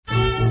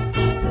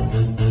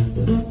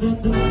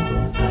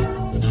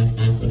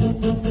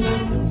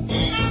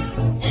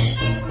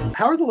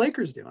How are the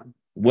Lakers doing?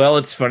 Well,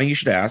 it's funny you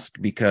should ask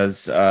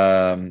because,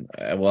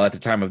 well, at the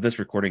time of this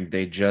recording,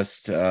 they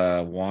just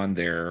won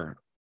their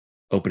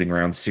opening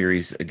round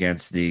series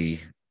against the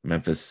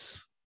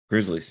Memphis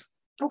Grizzlies.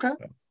 Okay. So,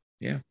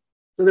 yeah,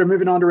 So they're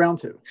moving on to round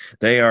two.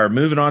 they are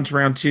moving on to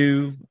round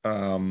two.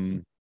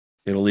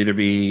 It'll either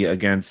be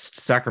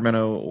against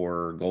Sacramento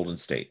or Golden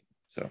State.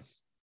 So,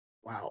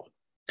 Wow.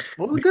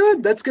 Well,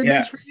 good. That's good yeah,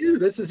 news for you.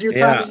 This is your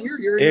time of yeah, year.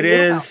 You're in it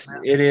your wheelhouse, is.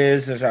 man. It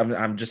is.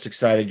 I'm just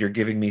excited. You're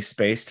giving me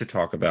space to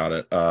talk about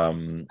it.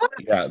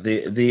 Yeah,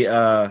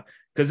 the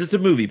because it's a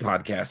movie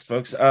podcast,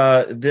 folks.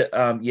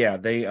 Yeah,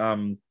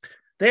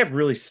 they have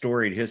really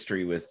storied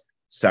history with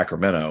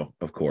Sacramento,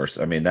 of course.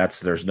 I mean,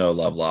 there's no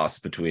love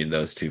lost between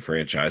those two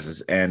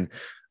franchises, and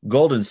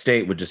Golden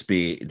State would just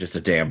be just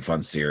a damn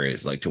fun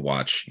series, like to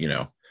watch.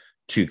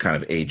 Two kind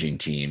of aging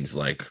teams,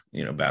 like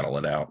battle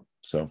it out.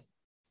 So.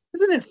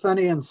 Isn't it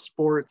funny in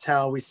sports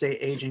how we say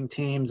aging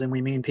teams and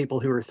we mean people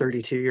who are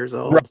 32 years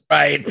old?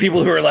 Right.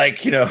 People who are like,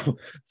 on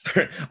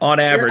They're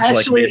average, like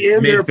actually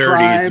in their mid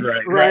 30s. prime,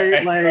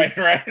 Right. right? Like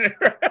Right.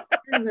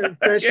 in the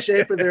best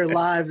shape of their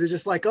lives. They're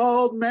just like,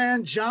 old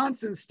man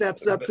Johnson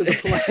steps up to the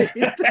plate.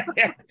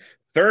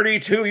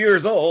 32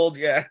 years old.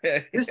 Yeah.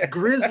 This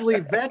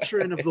grizzly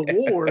veteran of the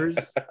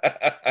wars.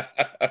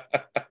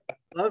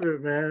 Love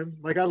it, man.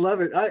 Like, I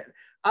love it.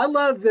 I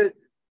love that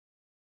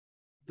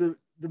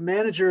the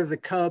manager of the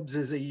Cubs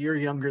is a year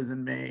younger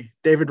than me,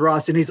 David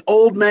Rossi, and he's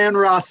old man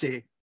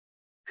Rossi.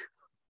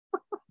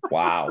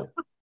 Wow.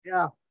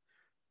 Yeah.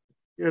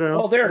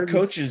 Well, there are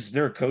coaches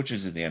in the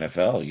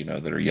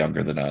NFL, that are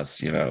younger than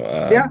us,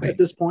 yeah, at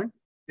this point.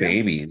 Yeah.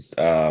 Babies.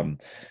 Yeah,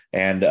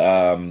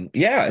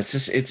 it's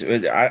just,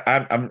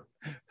 I'm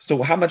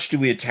so how much do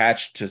we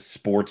attach to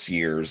sports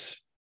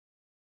years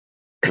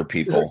for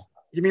people?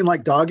 You mean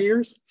like dog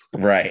ears?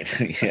 Right.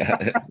 Yeah.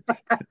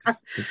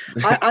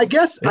 I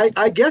guess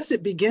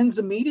it begins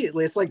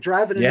immediately. It's like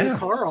driving a new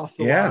car off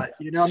the lot.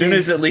 As soon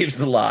as it leaves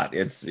the lot,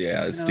 it's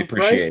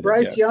depreciated.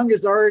 Bryce Young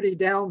is already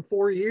down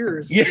 4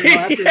 years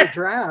after the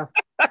draft.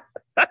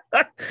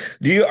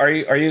 Are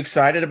you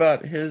excited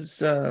about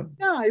his No,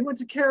 he went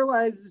to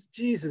Carolina.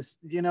 Jesus,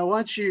 why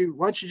don't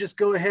you just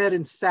go ahead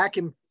and sack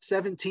him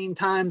 17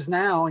 times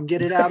now and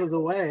get it out of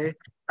the way?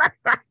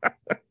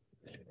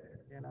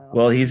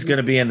 Well, he's going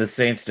to be in the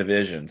Saints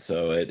division,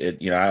 so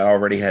I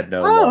already had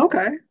no. Oh,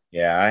 okay.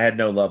 Yeah, I had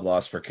no love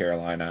lost for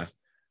Carolina.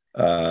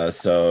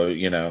 So.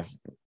 Yeah,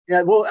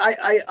 well,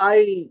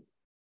 I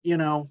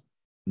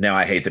Now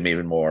I hate them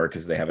even more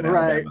because they have an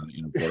Alabama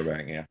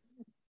quarterback. Yeah.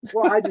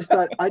 Well, I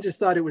just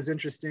thought it was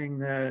interesting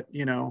that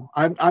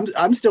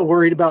I'm still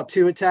worried about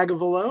Tua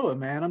Tagovailoa,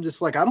 man. I'm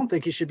just like, I don't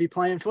think he should be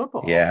playing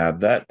football.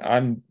 Yeah,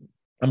 I'm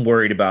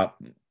worried about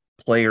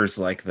players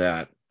like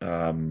that.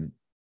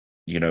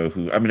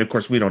 Who, I mean, of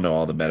course, we don't know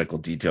all the medical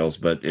details,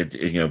 but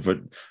but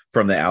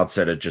from the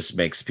outset, it just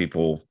makes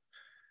people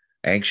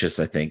anxious,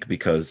 I think,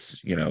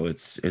 because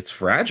it's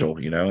fragile,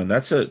 and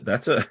that's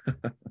a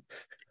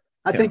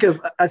I think of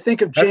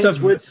James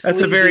Woods.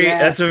 That's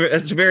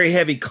a very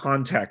heavy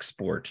contact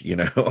sport,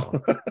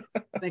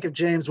 I think of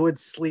James Woods'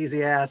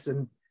 sleazy ass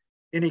and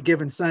Any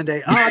Given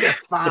Sunday. Oh, they're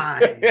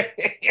fine.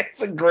 It's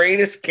the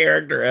greatest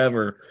character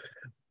ever.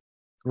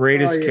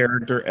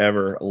 Character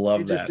ever.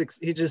 Love that.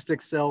 He just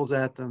excels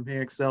at them. He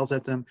excels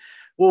at them.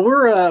 Well,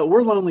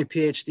 we're lonely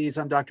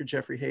PhDs. I'm Dr.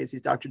 Jeffrey Hayes.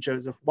 He's Dr.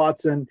 Joseph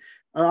Watson.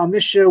 On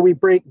this show, we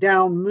break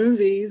down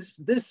movies.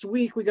 This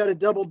week, we got a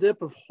double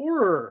dip of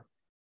horror.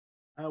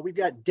 We've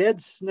got Dead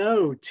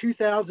Snow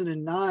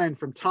 2009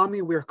 from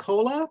Tommy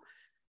Wirkola.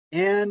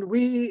 And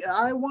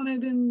I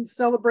wanted, in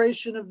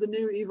celebration of the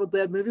new Evil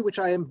Dead movie, which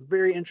I am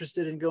very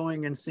interested in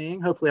going and seeing.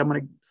 Hopefully, I'm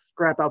going to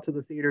scrap out to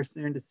the theater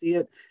soon to see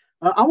it.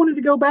 I wanted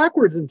to go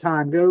backwards in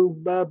time, go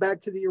back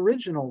to the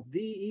original,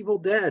 The Evil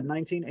Dead,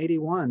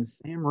 1981,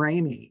 Sam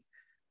Raimi.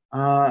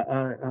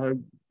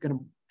 Going to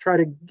try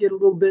to get a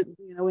little bit,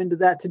 into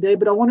that today,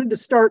 but I wanted to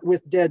start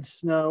with Dead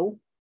Snow,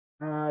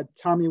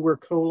 Tommy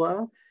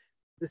Wirkola.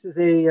 This is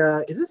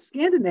is this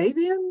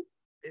Scandinavian?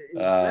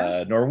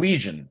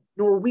 Norwegian.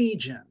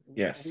 Norwegian.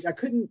 Yes.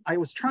 I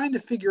was trying to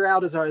figure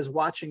out as I was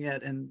watching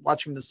it and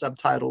watching the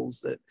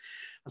subtitles that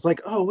I was like,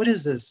 oh, what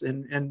is this?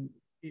 And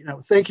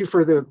thank you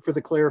for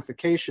the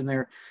clarification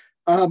there.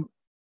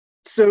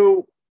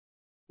 So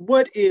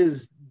what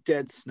is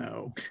Dead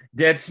Snow?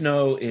 Dead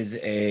Snow is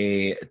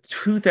a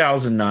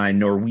 2009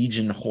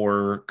 Norwegian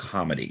horror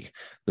comedy.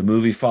 The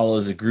movie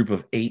follows a group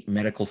of 8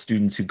 medical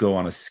students who go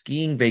on a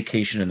skiing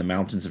vacation in the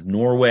mountains of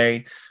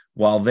Norway.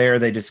 While there,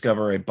 they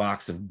discover a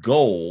box of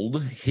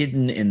gold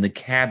hidden in the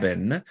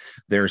cabin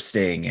they're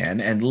staying in.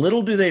 And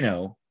little do they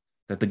know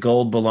that the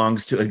gold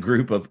belongs to a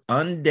group of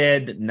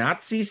undead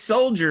Nazi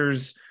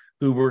soldiers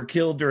who were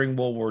killed during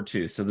World War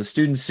II. So the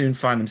students soon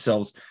find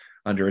themselves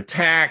under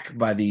attack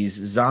by these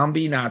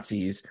zombie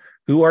Nazis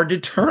who are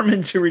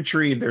determined to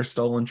retrieve their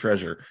stolen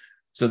treasure.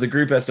 So the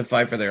group has to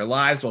fight for their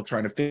lives while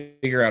trying to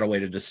figure out a way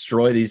to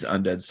destroy these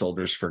undead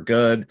soldiers for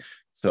good.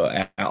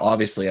 So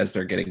obviously, as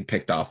they're getting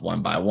picked off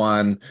one by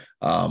one,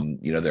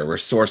 their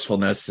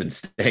resourcefulness and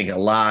staying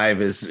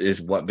alive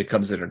is what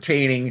becomes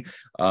entertaining.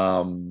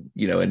 And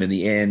in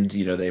the end,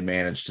 they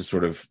manage to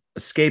sort of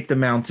escape the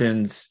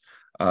mountains.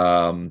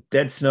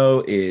 Dead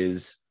Snow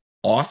is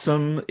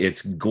awesome.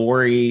 It's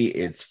gory.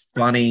 It's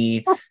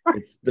funny.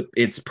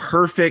 It's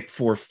perfect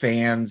for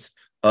fans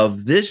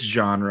of this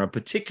genre,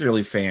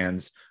 particularly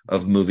fans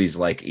of movies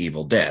like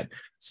Evil Dead.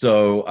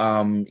 So,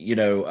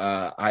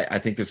 I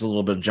think there's a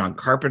little bit of John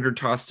Carpenter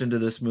tossed into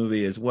this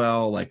movie as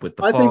well, like with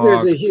the I think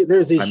fog.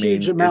 there's a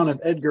huge amount of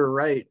Edgar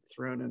Wright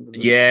thrown into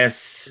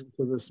this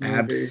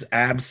movie.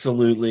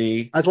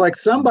 Absolutely. I was like,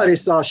 somebody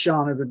saw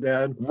Shaun of the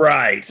Dead.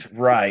 Right.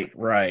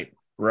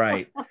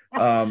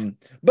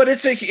 But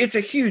it's a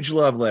huge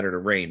love letter to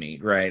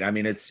Raimi, right? I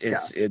mean, it's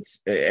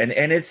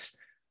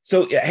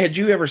so. Had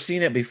you ever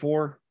seen it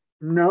before?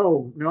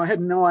 No, I had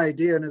no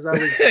idea. And as I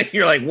was,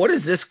 you're like, what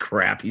is this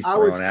crap he's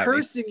throwing at me? I was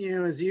cursing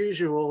you as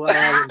usual while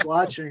I was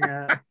watching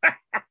it.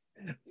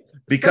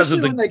 Because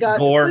of the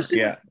gore,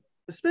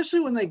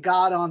 especially when they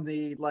got on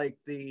the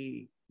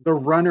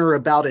runner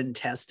about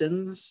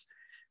intestines.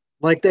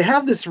 Like, they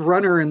have this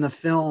runner in the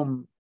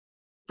film.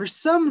 For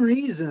some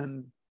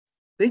reason,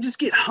 they just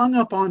get hung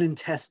up on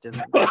intestines.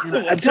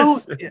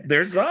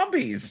 They're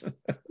zombies.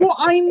 Well,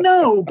 I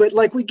know, but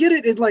like, we get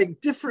it in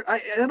like different. I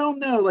don't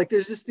know. Like,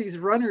 there's just these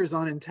runners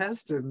on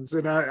intestines,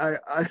 and I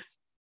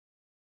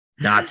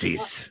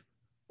Nazis.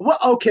 Well,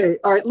 okay,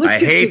 all right. I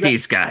hate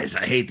these guys.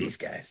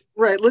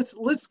 Right.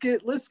 Let's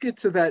get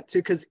to that too.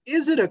 Because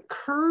is it a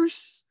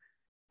curse?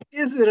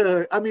 Is it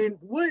a? I mean,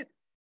 what?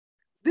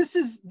 This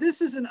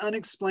is an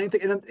unexplained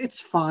thing, and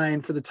it's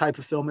fine for the type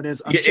of film it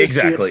is.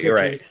 Exactly. You're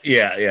right.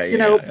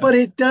 Yeah. But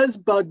it does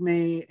bug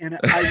me, and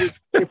I would,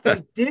 if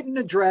we didn't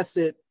address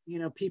it,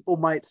 people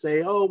might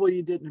say, "Oh, well,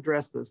 you didn't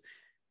address this."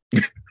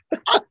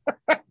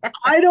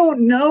 I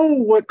don't know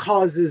what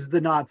causes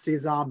the Nazi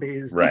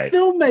zombies. Right. The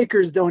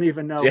filmmakers don't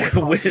even know what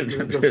causes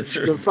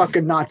the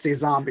fucking Nazi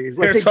zombies.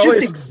 Like, they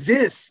just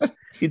exist.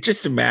 You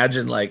just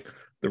imagine like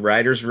the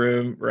writer's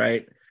room,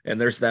 right? And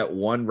there's that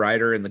one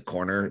writer in the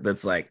corner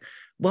that's like,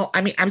 well,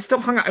 I mean, I'm still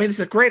hung up. I mean, it's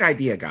a great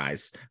idea,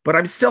 guys, but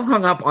I'm still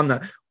hung up on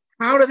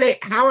how are they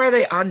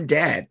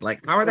undead?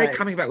 Like, how are they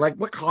coming back? Like,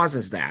 what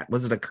causes that?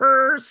 Was it a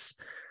curse?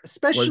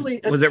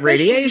 Was it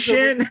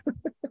radiation?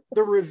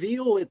 The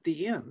reveal at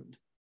the end.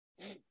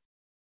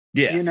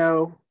 Yes.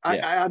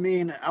 I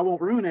mean, I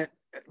won't ruin it,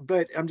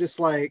 but I'm just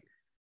like,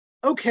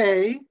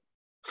 okay,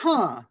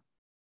 how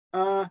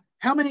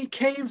many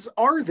caves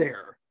are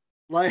there?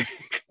 Like,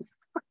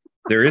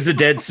 there is a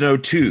Dead Snow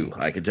 2.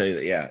 I can tell you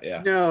that.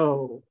 Yeah.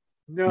 No,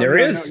 there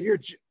is. No,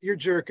 you're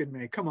jerking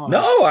me. Come on.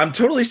 No, I'm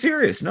totally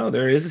serious. No,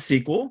 there is a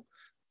sequel.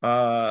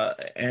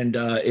 And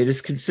it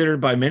is considered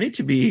by many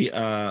to be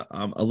a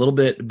little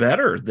bit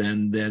better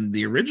than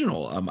the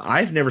original.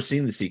 I've never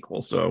seen the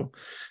sequel, so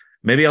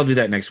maybe I'll do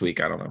that next week.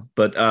 I don't know,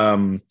 but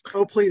oh,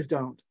 please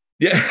don't.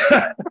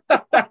 Yeah.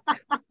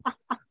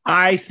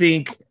 I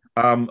think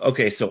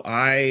okay, so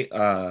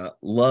I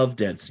love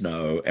Dead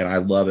Snow, and I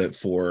love it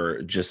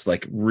for just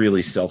like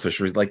really selfish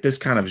reasons. Like, this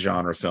kind of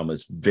genre film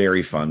is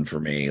very fun for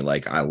me.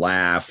 Like, I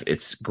laugh,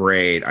 it's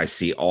great. I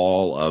see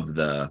all of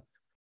the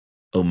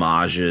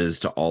homages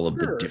to all of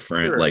the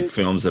different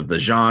films of the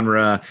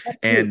genre.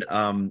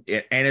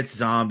 Absolutely. And it's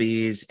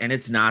zombies, and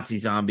it's Nazi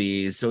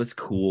zombies, so it's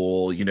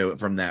cool,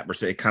 from that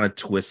perspective. It kind of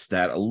twists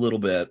that a little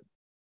bit.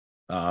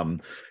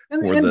 Back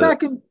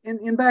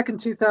in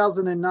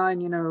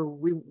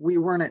 2009, we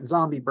weren't at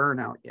zombie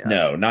burnout yet.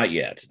 No, not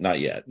yet. No.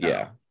 Yeah.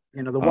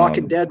 The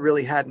Walking Dead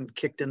really hadn't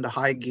kicked into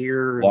high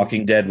gear.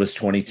 Walking Dead was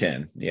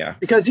 2010. Yeah.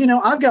 Because,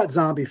 I've got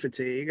zombie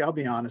fatigue. I'll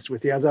be honest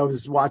with you. As I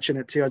was watching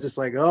it too, I was just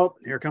like, oh,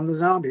 here come the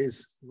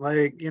zombies.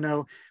 Like,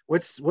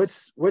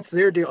 what's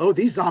their deal? Oh,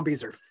 these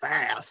zombies are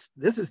fast.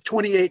 This is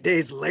 28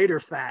 days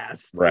later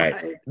fast.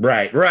 Right.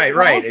 Right.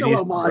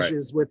 Also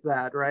homages with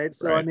that. Right.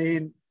 So, I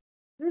mean,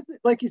 there's,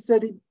 like you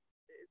said,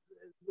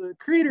 the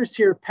creators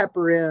here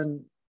pepper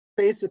in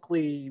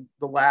basically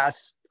the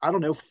last,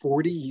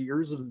 40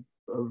 years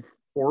of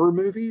horror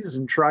movies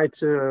and try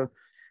to,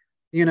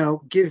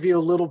 give you a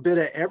little bit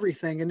of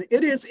everything. And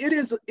it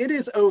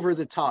is over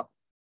the top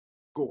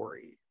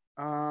gory.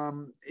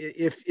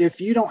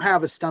 If you don't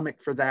have a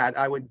stomach for that,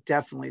 I would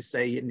definitely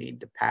say you need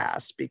to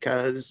pass,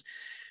 because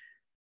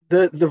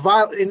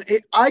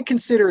I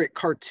consider it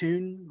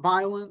cartoon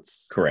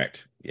violence.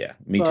 Correct. Yeah,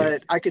 me too.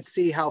 But I could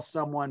see how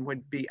someone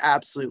would be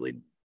absolutely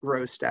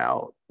grossed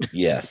out.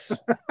 Yes.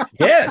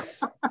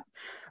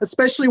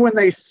 Especially when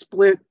they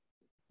split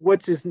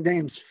what's his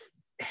name's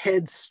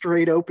head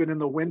straight open in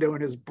the window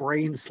and his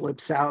brain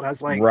slips out. I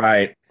was like,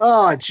 right.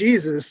 Oh,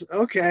 Jesus.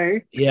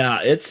 Okay.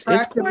 Yeah, it's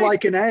cracked him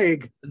like an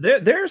egg.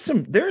 There's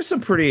some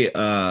pretty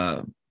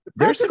amazing.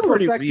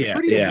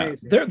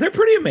 They're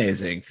pretty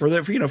amazing for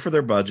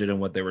their budget and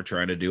what they were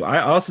trying to do.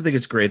 I also think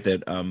it's great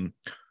that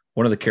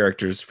one of the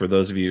characters, for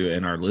those of you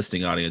in our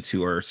listening audience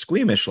who are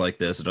squeamish like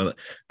this,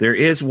 there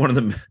is one of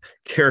the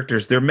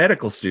characters, they're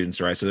medical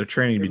students, right? So they're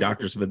training to be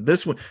doctors, but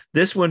this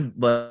one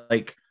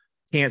like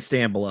can't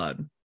stand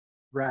blood.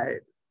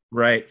 Right.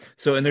 Right.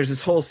 So, and there's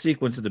this whole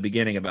sequence at the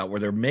beginning about where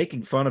they're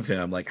making fun of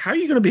him. Like, how are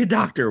you going to be a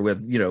doctor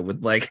with,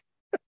 with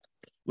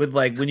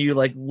like when you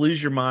like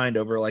lose your mind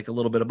over like a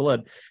little bit of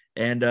blood?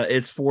 And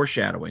it's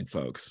foreshadowing,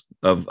 folks,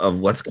 of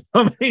what's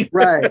coming.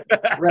 Right,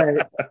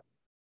 right.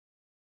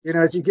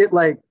 As you get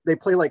like, they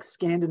play like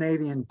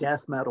Scandinavian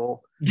death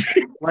metal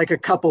like a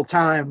couple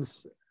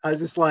times. I was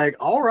just like,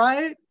 all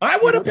right, I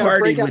would have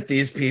partied out, with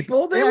these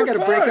people. They yeah, were I got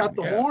to break out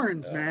the fun.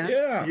 horns, man.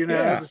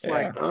 Just Yeah.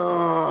 like,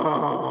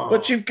 oh.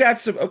 But you've got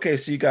some, okay,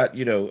 so you got,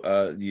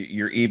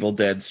 your Evil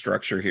Dead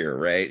structure here,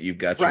 right? You've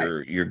got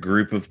right. your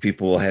group of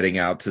people heading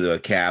out to a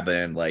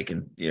cabin, like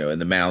in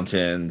the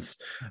mountains.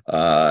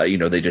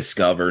 They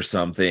discover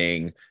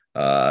something.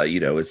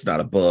 It's not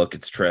a book,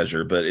 it's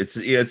treasure, but it's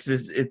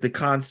just the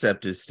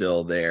concept is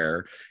still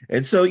there.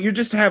 And so you're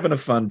just having a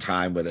fun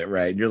time with it,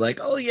 right? And you're like,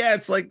 oh yeah,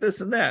 it's like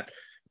this and that.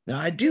 Now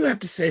I do have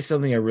to say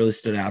something that really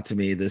stood out to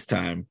me this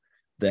time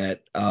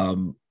that I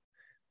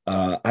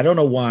don't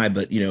know why,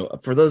 but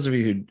for those of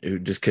you who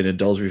just can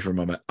indulge me for a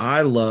moment,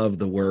 I love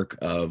the work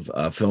of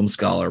film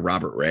scholar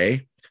Robert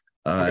Ray.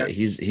 Okay.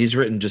 He's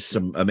written just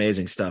some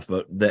amazing stuff,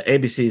 but the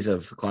ABCs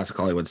of classic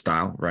Hollywood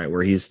style, right,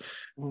 where he's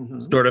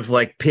sort of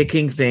like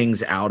picking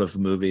things out of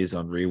movies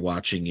on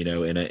rewatching,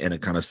 in a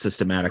kind of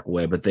systematic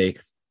way, but they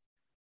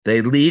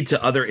lead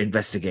to other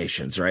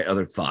investigations, right,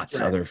 other thoughts,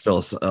 right.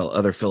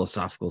 other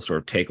philosophical sort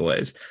of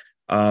takeaways.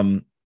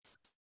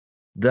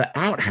 The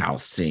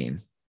outhouse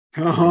scene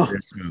in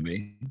this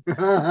movie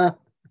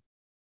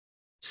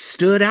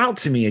stood out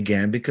to me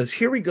again because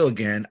here we go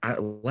again.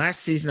 Last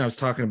season I was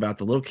talking about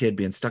the little kid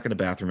being stuck in a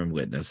bathroom in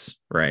Witness,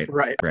 right?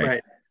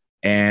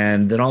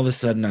 And then all of a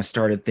sudden I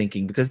started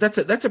thinking, because that's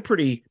a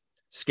pretty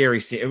scary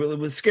scene. It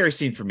was a scary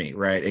scene for me,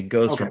 right? It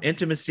goes from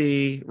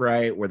intimacy,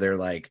 right, where they're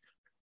like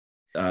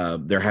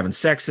they're having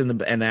sex in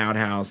the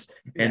outhouse,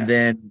 and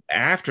then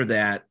after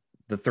that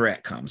the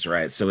threat comes,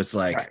 right? So it's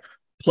like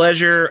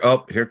pleasure,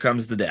 oh, here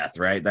comes the death,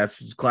 right?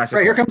 That's classic.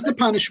 Right, here comes the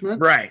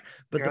punishment. Right.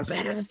 But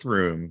the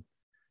bathroom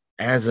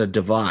as a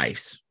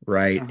device,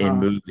 right, in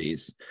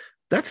movies,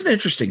 that's an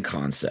interesting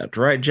concept,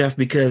 right, Jeff?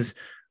 Because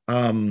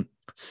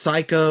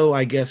Psycho,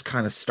 I guess,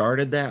 kind of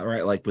started that,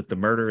 right? Like with the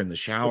murder in the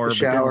shower.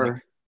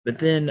 But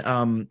then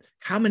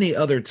how many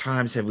other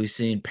times have we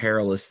seen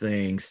perilous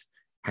things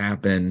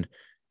happen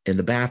in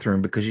the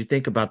bathroom? Because you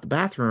think about the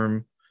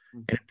bathroom,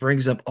 and it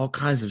brings up all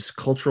kinds of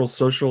cultural,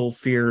 social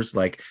fears.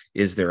 Like,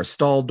 is there a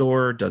stall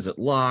door? Does it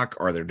lock?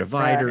 Are there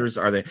dividers?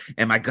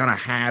 Am I going to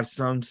have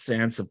some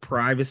sense of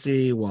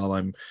privacy while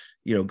I'm,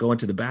 going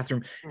to the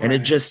bathroom? And it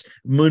just,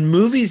 when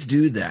movies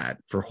do that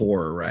for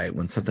horror, right,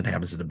 when something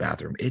happens in the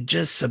bathroom, it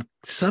just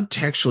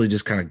subtextually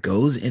just kind of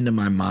goes into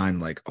my mind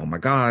like, oh my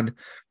God,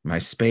 my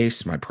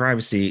space, my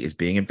privacy is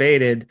being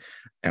invaded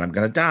and I'm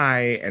going to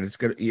die. And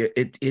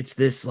it's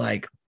this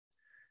like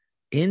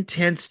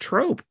intense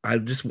trope. I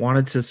just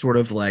wanted to sort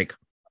of like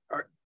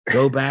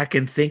go back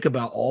and think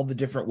about all the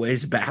different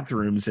ways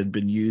bathrooms had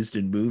been used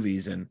in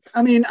movies. And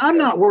I mean, I'm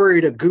not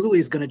worried a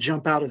ghoulie's going to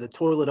jump out of the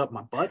toilet up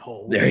my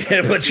butthole.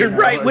 But you're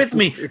right with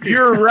me.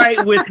 You're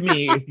right with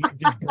me. You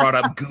just brought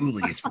up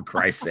ghoulies, for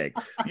Christ's sake.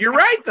 You're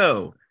right,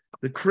 though.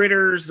 The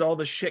critters, all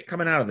the shit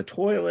coming out of the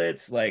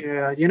toilets, like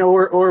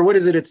or what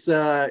is it? It's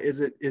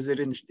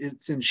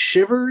it's in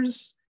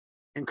Shivers,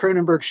 in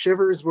Cronenberg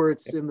Shivers, where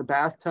it's in the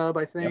bathtub,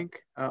 I think.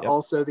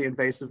 Also the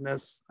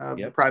invasiveness of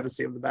the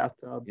privacy of the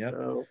bathtub.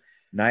 So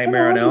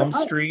Nightmare on Elm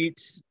Street.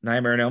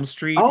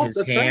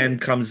 His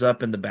hand comes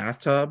up in the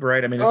bathtub,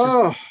 right? I mean,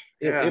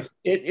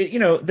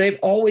 it's they've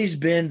always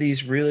been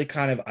these really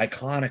kind of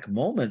iconic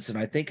moments, and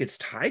I think it's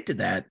tied to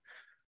that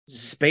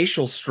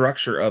spatial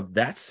structure of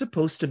that's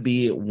supposed to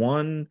be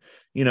one,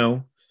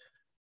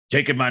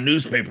 taking my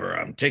newspaper,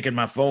 I'm taking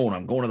my phone,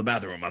 I'm going to the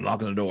bathroom, I'm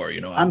locking the door,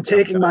 I'm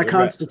taking my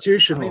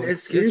constitutional. I mean,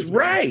 it's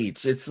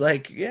right. It's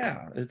like,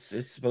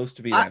 it's supposed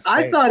to be that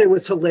I thought it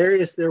was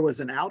hilarious there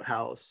was an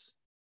outhouse.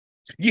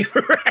 You're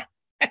right.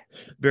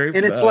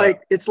 And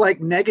it's like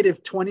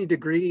negative 20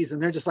 degrees,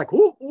 and they're just like,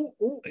 ooh,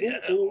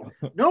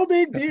 no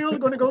big deal. I'm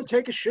going to go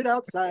take a shit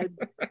outside.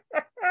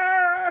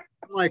 I'm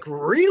like,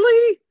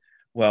 really?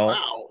 Well,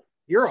 wow,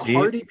 you're a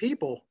hardy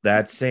people.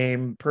 That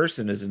same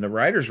person is in the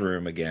writer's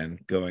room again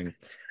going,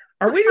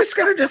 are we just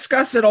going to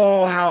discuss it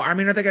all? Are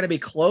they going to be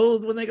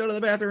clothed when they go to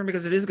the bathroom?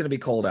 Because it is going to be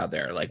cold out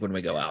there, like when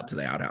we go out to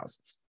the outhouse.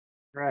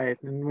 Right.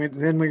 And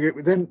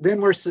then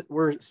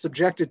we're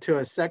subjected to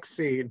a sex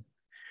scene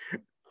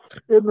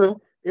in the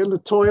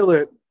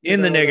toilet.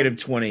 In the negative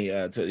 20,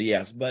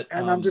 yes. But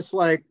I'm just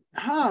like,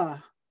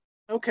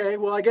 okay,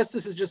 well, I guess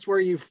this is just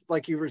where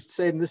like you were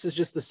saying, this is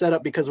just the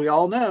setup, because we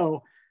all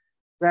know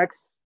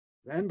sex,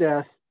 then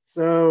death.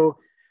 So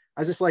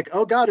I was just like,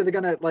 oh God, are they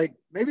gonna, like,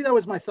 maybe that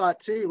was my thought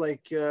too.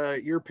 Like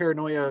your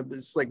paranoia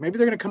is like, maybe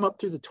they're gonna come up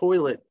through the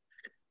toilet,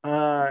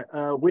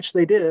 which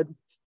they did.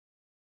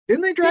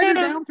 Didn't they drag her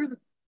down through the?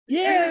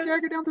 Didn't they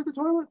drag her down through the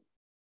toilet?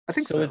 I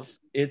think so.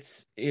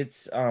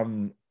 It's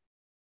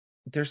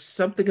there's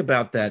something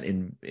about that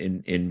in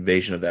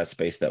invasion of that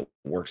space that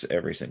works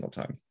every single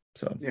time.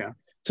 So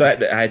I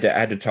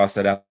had to toss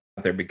that out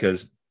there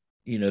because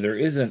there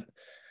isn't.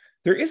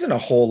 there isn't a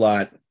whole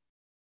lot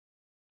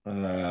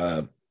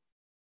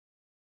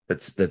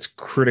that's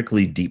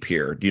critically deep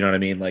here. Do you know what I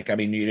mean? Like, I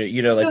mean,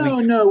 like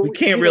we No,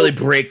 can't really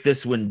break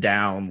this one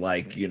down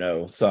like,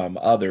 some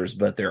others,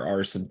 but there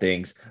are some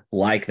things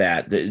like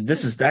that.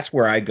 That's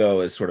where I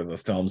go as sort of a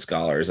film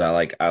scholar. Is I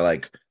like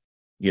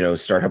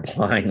start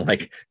applying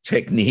like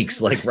techniques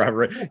like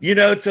Robert,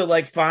 to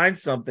like find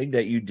something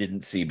that you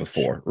didn't see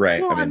before, right?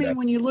 Well, I I mean, mean, that's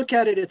when you look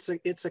at it,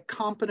 it's a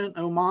competent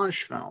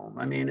homage film.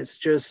 I mean, it's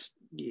just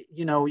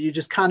you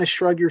just kind of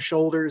shrug your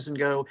shoulders and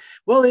go,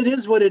 well, it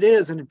is what it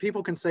is. And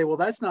people can say, well,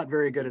 that's not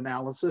very good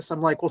analysis.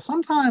 I'm like, well,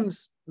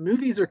 sometimes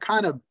movies are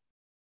kind of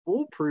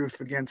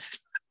foolproof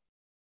against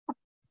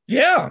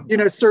yeah.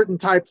 certain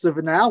types of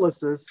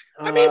analysis.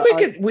 I mean,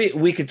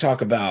 we could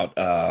talk about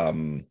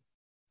the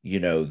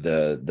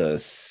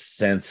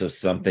sense of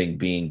something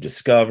being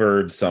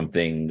discovered,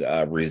 something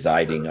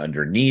residing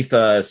underneath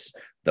us,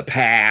 the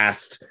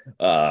past,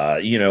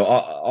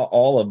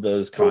 all of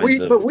those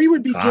kinds of but we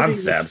would be giving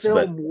this concepts,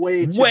 but film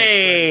way too much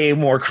way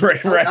more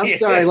credit. credit. Right? I'm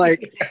sorry,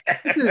 like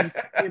this is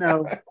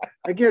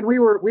again, we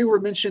were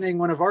mentioning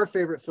one of our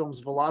favorite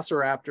films,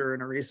 Velociraptor,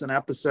 in a recent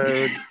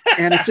episode,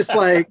 and it's just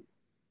like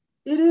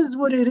it is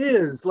what it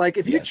is. Like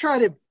if you Yes. try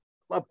to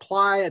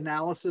apply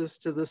analysis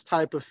to this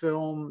type of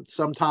film,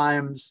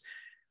 sometimes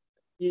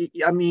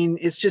I mean,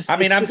 it's just. I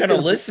mean, it's I'm just going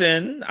to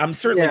listen. I'm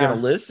certainly going to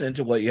Yeah. listen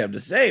to what you have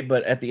to say,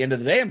 but at the end of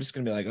the day, I'm just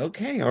going to be like,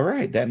 okay, all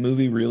right, that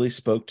movie really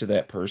spoke to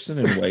that person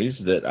in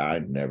ways that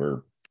I've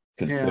never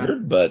Yeah.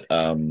 considered. But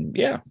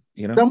yeah,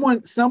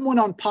 Someone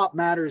on Pop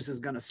Matters is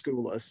going to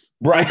school us.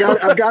 right.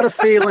 I've got a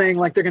feeling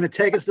like they're going to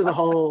take us to the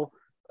hole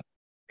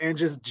and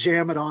just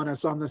jam it on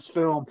us on this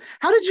film.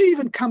 How did you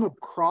even come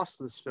across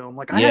this film?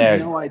 Like I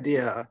had no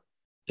idea.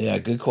 Yeah,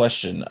 good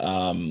question.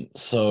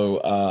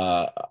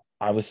 So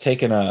I was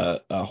taking a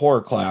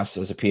horror class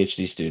as a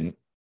PhD student,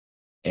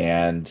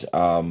 and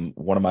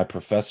one of my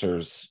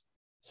professors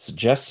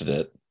suggested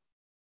it.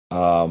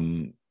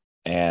 And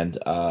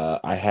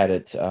I had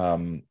it,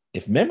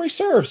 if memory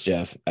serves,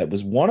 Jeff, it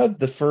was one of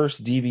the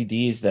first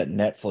DVDs that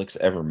Netflix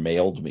ever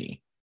mailed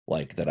me.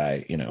 Like that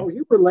Oh,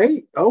 you were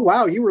late. Oh,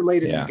 wow. You were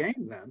late in Yeah. the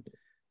game then.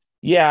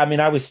 Yeah, I mean,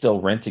 I was still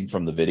renting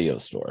from the video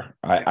store.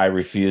 I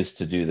refused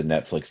to do the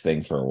Netflix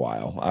thing for a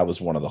while. I was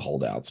one of the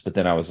holdouts, but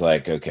then I was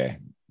like, okay,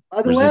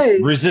 By the way,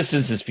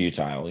 resistance is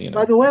futile,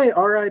 By the way,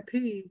 RIP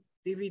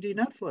DVD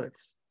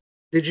Netflix.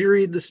 Did you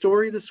read the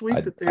story this week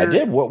I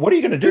did. What are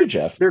you going to do,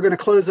 Jeff? They're going to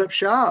close up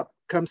shop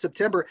come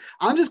September.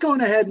 I'm just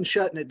going ahead and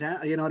shutting it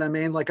down. You know what I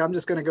mean? Like I'm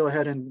just going to go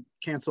ahead and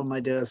cancel my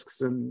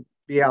discs and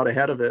be out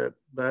ahead of it.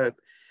 But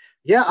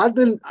yeah, I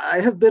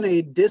have been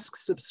a disc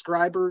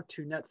subscriber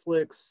to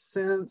Netflix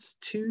since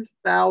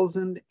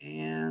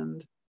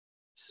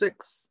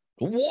 2006.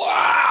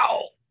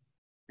 Wow.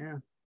 Yeah.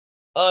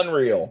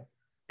 Unreal.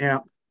 Yeah.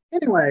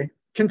 Anyway,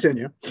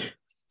 continue.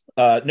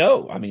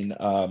 No, I mean,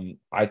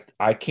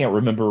 I can't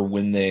remember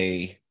when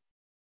they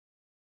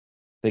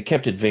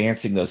kept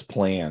advancing those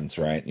plans,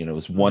 right? It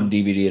was one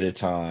DVD at a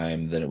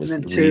time, then it was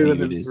then 3 two, DVDs,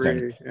 and then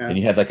three. and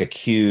you had like a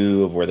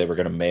queue of where they were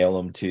going to mail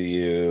them to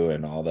you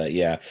and all that.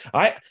 Yeah,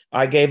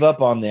 I gave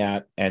up on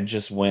that and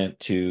just went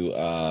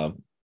to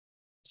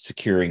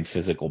securing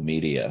physical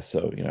media.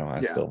 So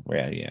still,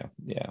 yeah.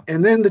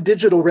 And then the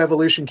digital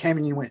revolution came,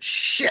 and you went,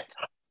 shit.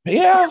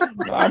 Yeah,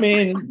 I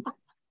mean,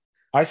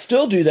 I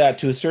still do that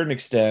to a certain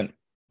extent,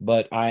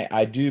 but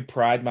I do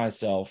pride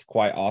myself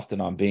quite often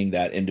on being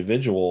that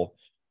individual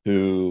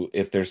who,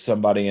 if there's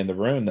somebody in the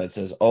room that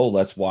says, oh,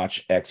 let's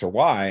watch X or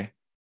Y,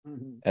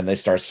 and they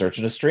start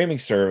searching a streaming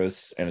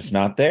service and it's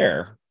not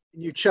there.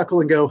 You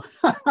chuckle and go,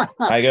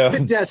 I go,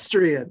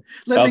 pedestrian.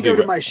 Let me go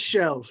to my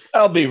shelf.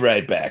 I'll be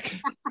right back.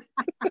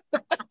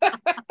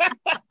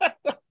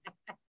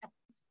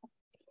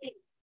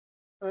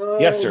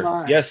 Yes, sir.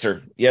 My. Yes,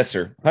 sir. Yes,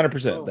 sir.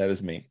 100%. That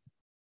is me.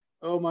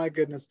 Oh, my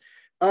goodness.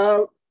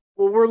 Well,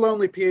 we're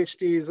Lonely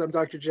PhDs. I'm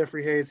Dr.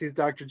 Jeffrey Hayes. He's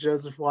Dr.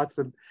 Joseph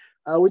Watson.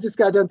 We just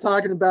got done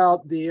talking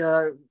about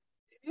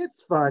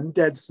it's fun,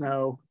 Dead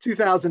Snow,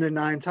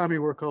 2009, Tommy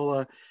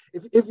Wirkola.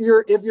 If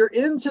you're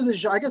into the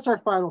genre, I guess our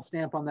final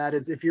stamp on that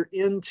is if you're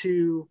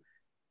into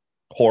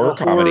horror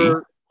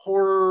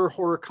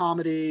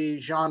comedy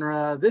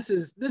genre, this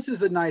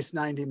is a nice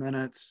 90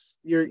 minutes.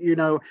 You're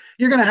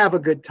gonna have a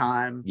good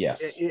time.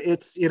 Yes,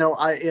 it's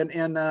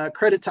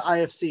credit to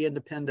IFC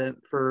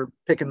Independent for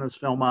picking this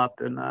film up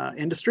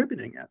and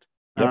distributing it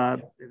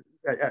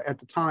at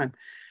the time.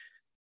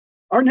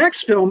 Our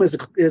next film is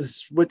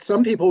what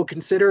some people would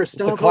consider a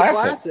stone cold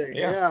classic.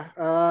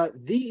 Yeah.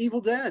 The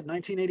Evil Dead,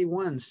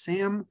 1981.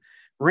 Sam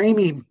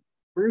Raimi,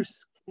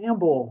 Bruce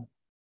Campbell,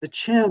 the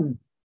Chin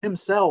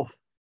himself.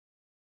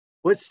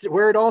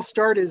 Where it all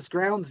started is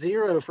ground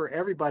zero for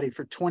everybody,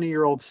 for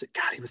 20-year-olds.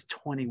 God, he was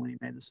 20 when he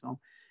made this film.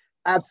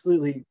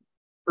 Absolutely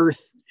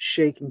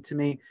earth-shaking to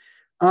me.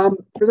 For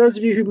those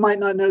of you who might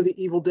not know The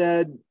Evil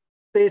Dead,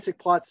 basic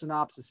plot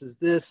synopsis is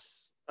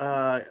this.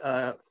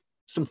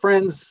 Some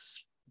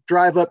friends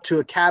drive up to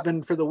a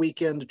cabin for the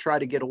weekend to try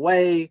to get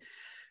away.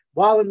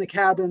 while in the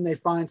cabin, they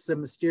find a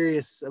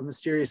mysterious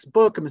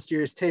book, a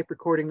mysterious tape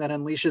recording that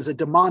unleashes a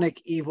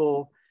demonic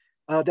evil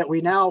that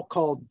we now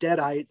call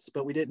Deadites,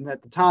 but we didn't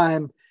at the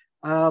time.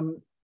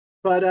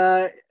 But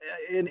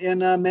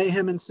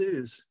mayhem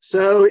ensues.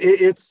 So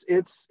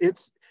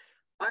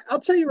I'll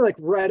tell you, like,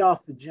 right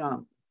off the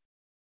jump,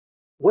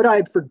 what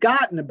I'd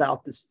forgotten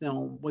about this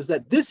film was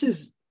that this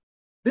is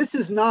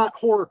not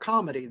horror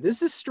comedy.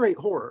 This is straight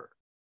horror.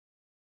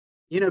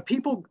 You know,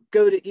 people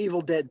go to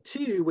Evil Dead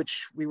 2,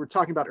 which we were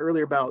talking about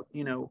earlier about,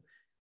 you know,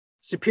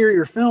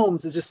 superior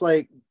films. Is just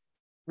like,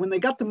 when they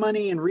got the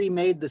money and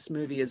remade this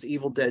movie as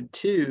Evil Dead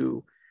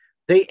 2,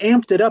 they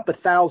amped it up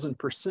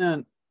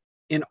 1,000%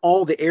 in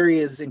all the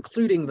areas,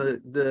 including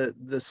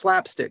the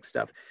slapstick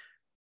stuff.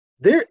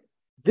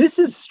 This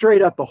is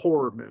straight up a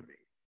horror movie.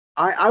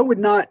 I would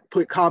not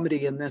put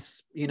comedy in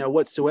this, you know,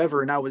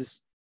 whatsoever. And I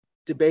was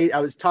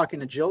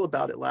talking to Jill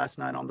about it last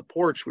night on the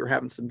porch. We were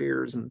having some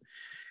beers, and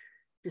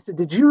he said,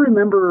 didn't you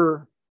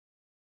remember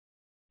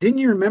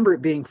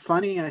it being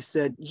funny? I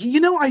said, you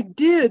know, I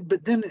did,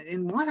 but then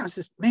in one, I was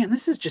just, man,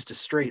 this is just a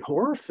straight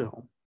horror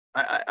film.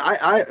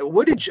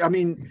 What did you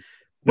remember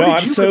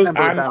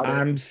about it?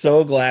 I'm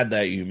so glad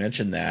that you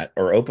mentioned that,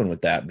 or open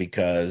with that,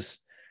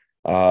 because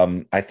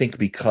I think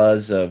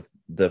because of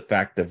the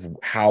fact of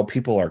how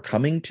people are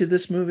coming to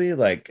this movie,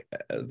 like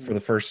for the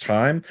first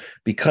time,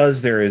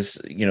 because there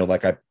is, you know,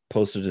 like I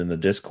posted in the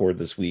Discord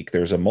this week,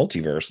 there's a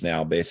multiverse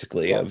now,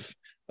 basically, of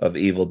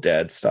Evil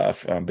Dead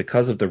stuff,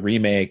 because of the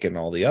remake and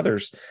all the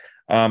others.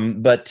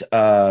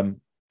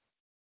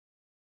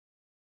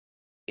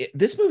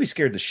 This movie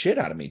scared the shit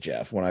out of me,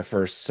 Jeff, when I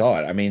first saw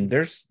it. I mean,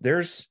 there's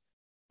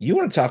you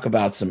want to talk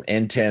about some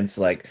intense,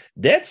 like,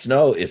 Dead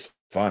Snow is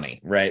funny,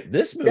 right?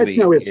 This movie is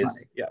funny.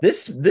 Yeah.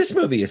 This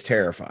movie is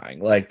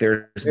terrifying. Like,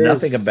 there's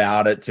nothing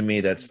about it to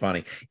me that's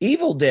funny.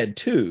 Evil Dead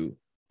 2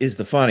 is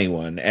the funny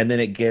one, and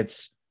then it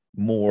gets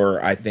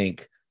more, I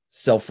think,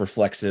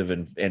 self-reflexive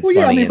and funny.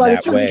 Yeah, I mean, by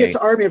the time you get to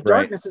Army of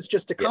Darkness, it's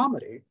just a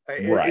comedy.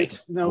 Right.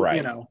 It's no,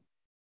 you know.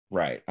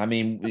 Right. I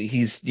mean,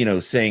 he's, you know,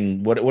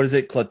 saying what is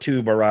it,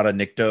 Klaatu Barada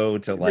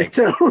Nikto, to like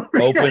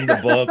open the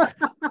book,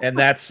 and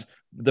that's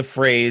the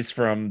phrase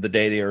from The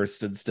Day the Earth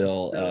Stood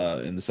Still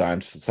in the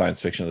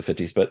science fiction of the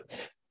 50s. But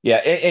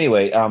yeah,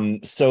 anyway,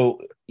 so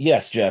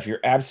yes, Jeff,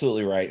 you're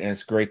absolutely right, and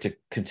it's great to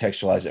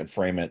contextualize it and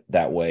frame it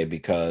that way,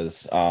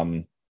 because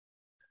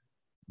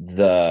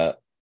the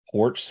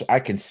porch, I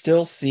can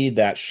still see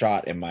that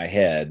shot in my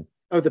head.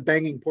 Oh, the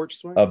banging porch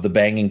swing? Of the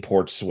banging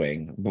porch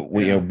swing,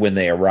 you know, when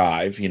they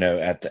arrive, you know,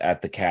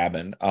 at the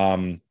cabin.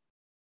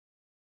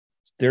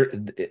 There,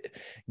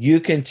 you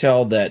can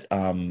tell that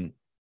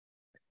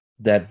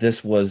that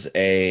this was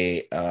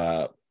a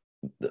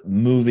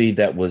movie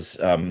that was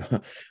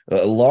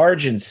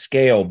large in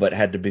scale, but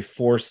had to be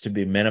forced to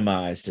be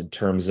minimized in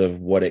terms of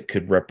what it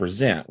could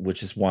represent,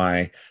 which is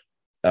why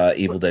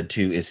Evil Dead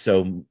 2 is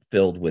so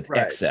filled with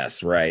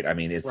excess, right? I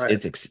mean,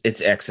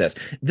 it's excess.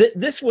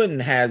 This one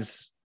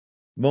has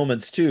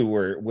moments too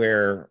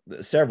where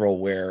several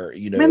where,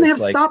 you know, man, they have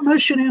like stop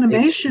motion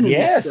animation in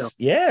this film.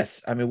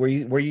 Yes. I mean,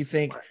 where you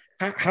think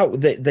how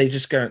they're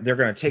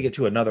gonna take it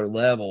to another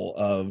level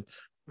of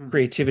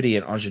creativity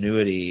and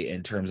ingenuity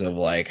in terms of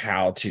like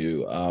how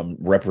to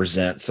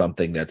represent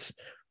something that's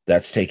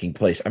taking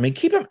place. I mean,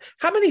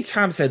 how many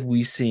times had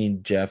we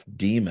seen, Jeff,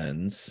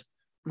 demons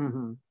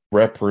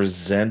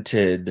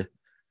represented?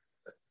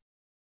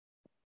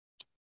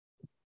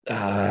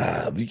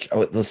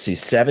 Let's see,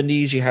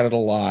 70s you had it a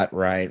lot,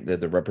 right?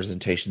 The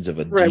representations of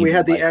a demon, we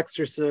had The like,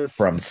 Exorcist,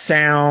 from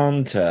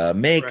sound to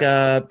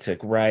makeup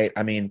to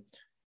I mean,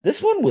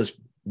 this one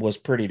was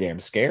pretty damn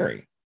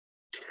scary.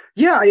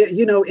 Yeah,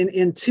 you know,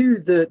 into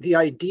the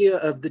idea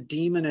of the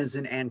demon as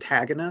an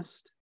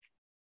antagonist,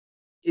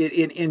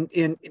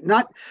 in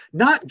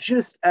not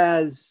just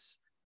as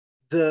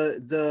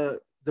the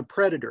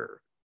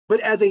predator, but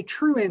as a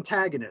true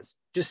antagonist,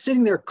 just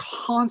sitting there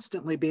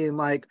constantly being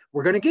like,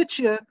 we're going to get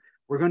you.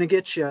 We're going to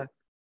get you.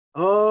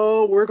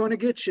 Oh, we're going to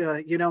get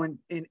you, you know,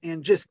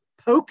 and just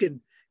poking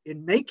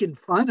and making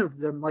fun of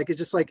them. Like, it's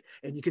just like,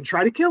 and you can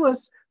try to kill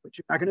us, but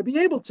you're not going to be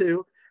able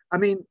to. I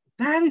mean,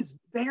 that is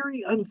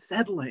very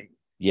unsettling.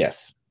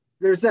 Yes.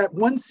 There's that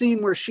one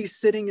scene where she's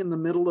sitting in the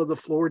middle of the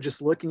floor,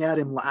 just looking at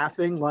him,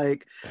 laughing,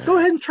 like, go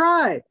ahead and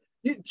try.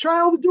 Try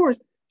all the doors.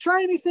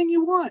 Try anything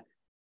you want.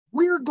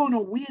 We're going to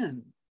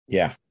win.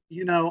 Yeah.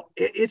 You know,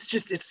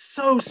 it's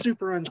so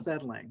super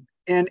unsettling.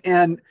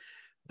 And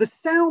the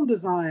sound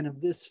design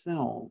of this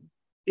film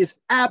is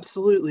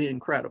absolutely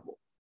incredible.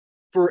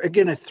 For,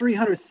 again, a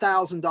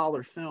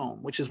 $300,000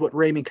 film, which is what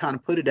Raimi kind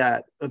of put it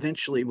at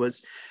eventually,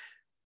 was,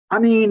 I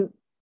mean,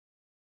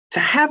 to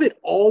have it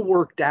all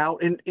worked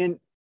out. And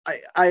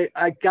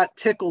I got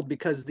tickled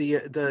because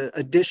the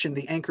edition,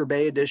 the Anchor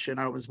Bay edition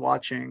I was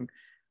watching,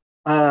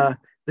 the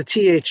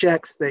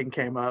THX thing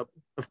came up,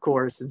 of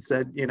course, and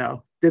said, you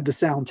know, did the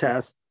sound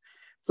test.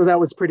 So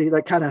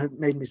that kind of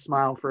made me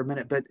smile for a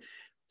minute. But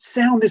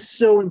sound is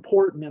so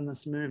important in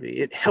this movie.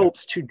 It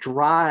helps to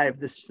drive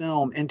this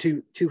film, and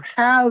to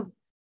have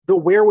the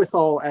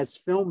wherewithal as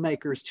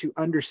filmmakers to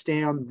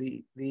understand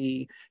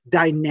the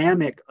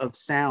dynamic of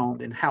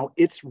sound and how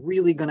it's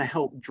really going to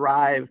help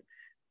drive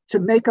to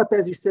make up,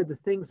 as you said, the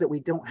things that we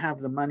don't have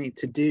the money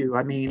to do.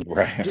 I mean,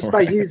 just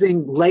by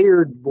using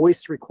layered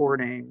voice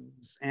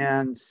recordings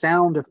and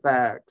sound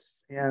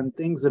effects and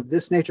things of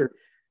this nature,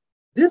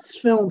 this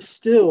film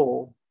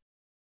still,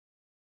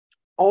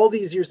 all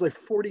these years, like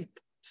 40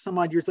 some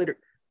odd years later,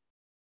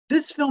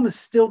 this film is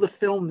still the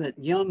film that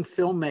young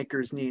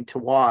filmmakers need to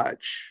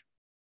watch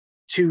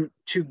to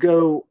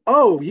go,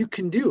 oh, you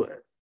can do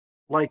it.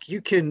 Like you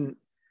can,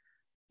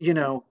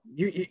 you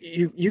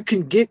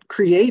can get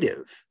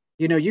creative.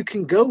 You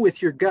can go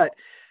with your gut.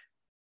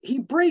 He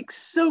breaks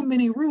so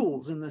many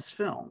rules in this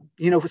film,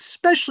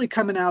 especially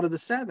coming out of the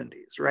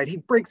 70s, right? He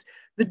breaks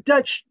the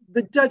Dutch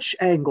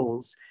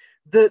angles,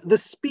 the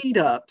speed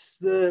ups,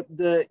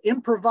 the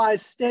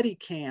improvised steady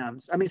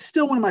cams. I mean,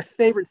 still one of my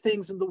favorite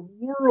things in the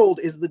world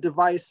is the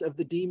device of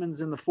the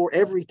demons in the forest.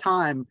 Every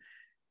time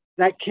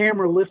that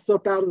camera lifts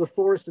up out of the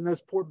forest and those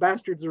poor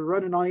bastards are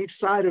running on each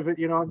side of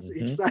it, on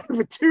each side of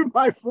a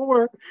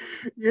 2x4,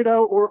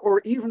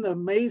 or even the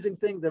amazing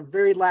thing, the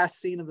very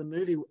last scene of the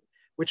movie,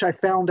 which I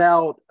found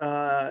out,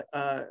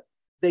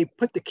 they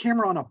put the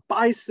camera on a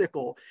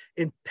bicycle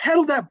and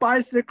pedaled that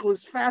bicycle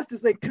as fast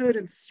as they could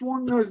and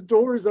swung those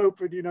doors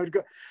open, to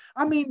go.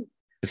 I mean,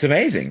 it's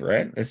amazing,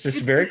 right? It's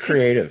just very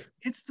creative.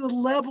 It's the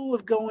level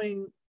of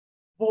going,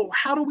 well,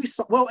 how do we,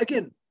 well,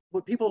 again,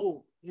 what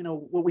people,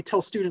 what we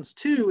tell students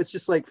too, it's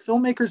just like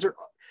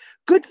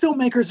good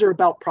filmmakers are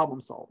about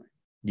problem solving.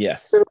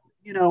 Yes. So,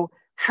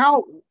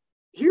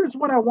 here's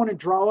what I want to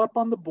draw up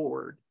on the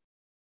board,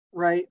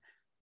 right?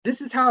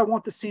 This is how I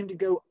want the scene to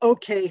go.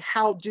 Okay,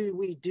 how do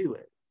we do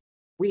it?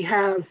 We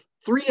have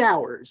 3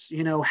 hours,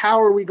 how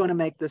are we going to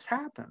make this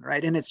happen,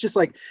 right? And it's just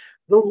like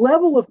the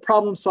level of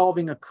problem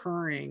solving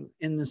occurring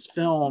in this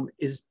film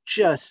is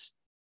just,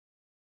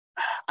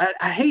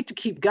 I hate to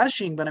keep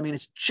gushing, but I mean,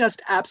 it's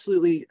just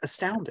absolutely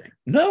astounding.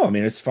 No, I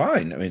mean, it's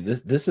fine. I mean,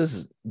 this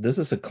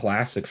is a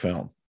classic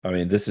film. I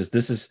mean, this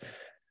is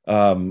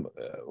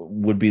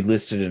would be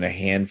listed in a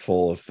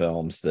handful of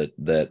films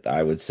that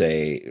I would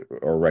say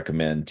or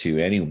recommend to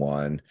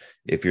anyone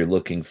if you're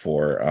looking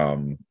for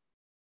how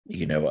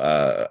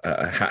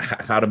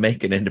to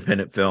make an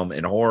independent film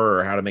in horror,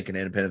 or how to make an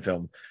independent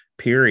film,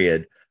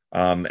 period,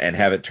 and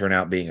have it turn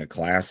out being a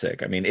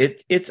classic. I mean,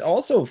 it's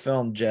also a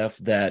film, Jeff,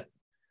 that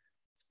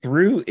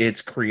through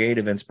its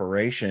creative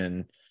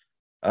inspiration,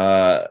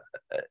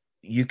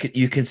 you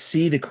can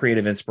see the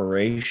creative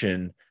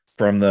inspiration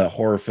from the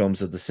horror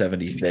films of the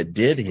 70s that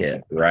did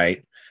hit,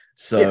 right?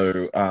 So,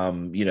 yes.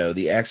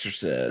 The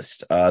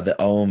Exorcist, The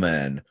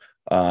Omen,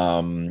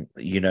 even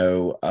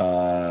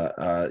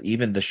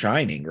The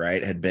Shining,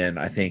 right, had been,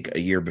 I think, a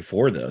year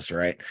before this,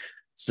 right?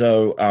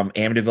 So,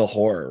 Amityville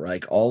Horror,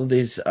 like all of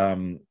these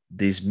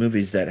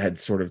movies that had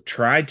sort of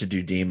tried to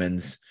do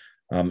demons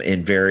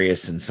in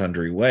various and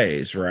sundry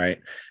ways,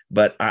 right?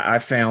 But I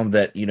found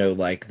that,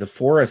 like the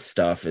forest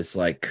stuff is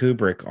like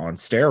Kubrick on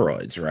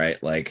steroids, right?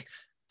 Like,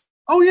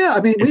 oh yeah,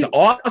 I mean, it's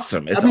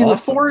awesome. It's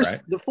awesome,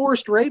 the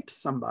forest rapes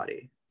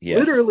somebody, yes.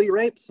 Literally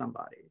rapes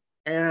somebody,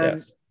 and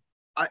yes.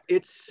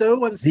 It's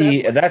so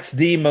unsettling. That's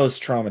the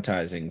most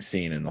traumatizing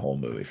scene in the whole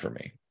movie for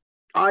me.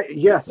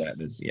 Yes,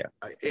 that is, yeah.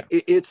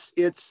 It's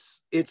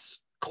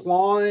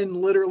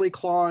literally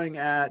clawing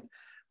at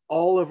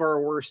all of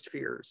our worst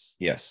fears.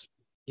 Yes.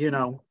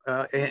 And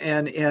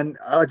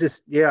I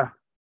just,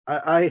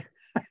 I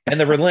and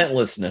the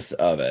relentlessness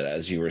of it,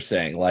 as you were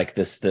saying, like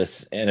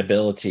this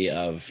inability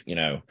of,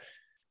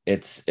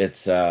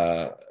 it's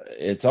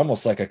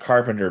almost like a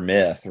Carpenter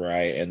myth,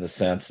 right? In the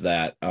sense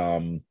that,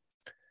 the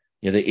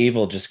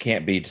evil just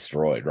can't be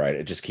destroyed, right?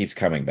 It just keeps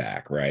coming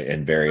back, right?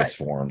 In various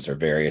forms or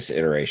various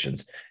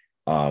iterations.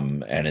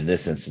 And in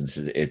this instance,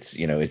 it's,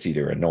 it's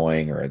either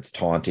annoying or it's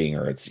taunting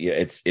or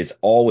it's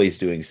always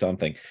doing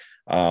something.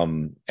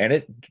 And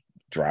it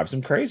drives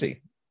him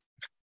crazy.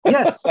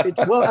 Yes.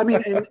 Well, I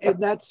mean, and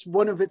that's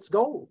one of its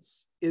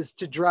goals, is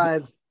to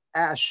drive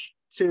Ash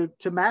to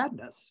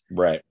madness.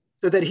 Right.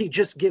 So that he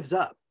just gives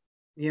up,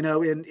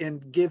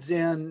 and gives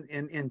in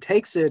and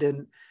takes it.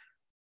 And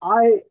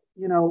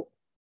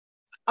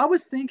I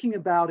was thinking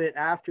about it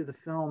after the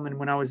film, and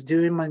when I was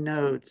doing my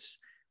notes,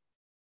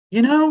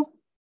 consider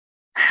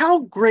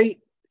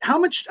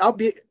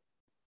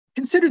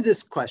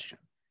this question.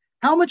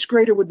 How much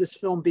greater would this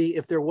film be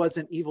if there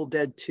wasn't Evil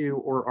Dead 2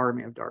 or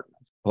Army of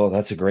Darkness? Oh,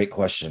 that's a great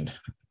question.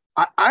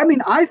 I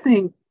mean, I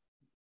think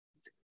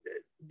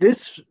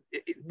this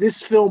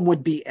film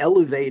would be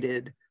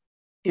elevated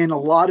in a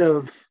lot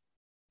of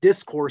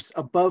discourse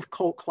above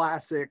cult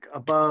classic,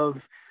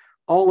 above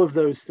all of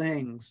those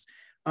things,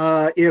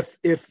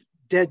 if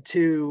Dead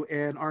 2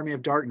 and Army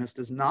of Darkness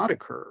does not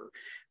occur.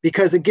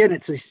 Because again,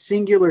 it's a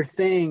singular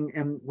thing,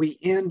 and we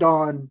end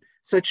on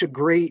such a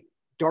great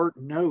dark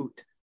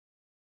note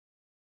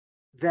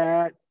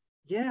that,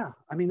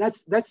 I mean,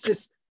 that's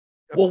just,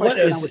 a Well,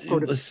 question I was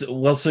sort of.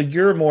 well, so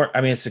you're more,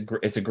 I mean, it's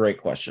a great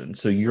question.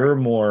 So Right. you're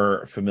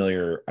more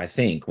familiar, I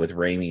think, with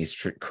Raimi's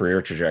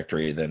career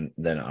trajectory than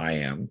I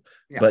am.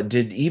 Yeah. But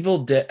did Evil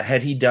Dead,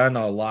 had he done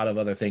a lot of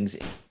other things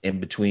in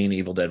between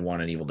Evil Dead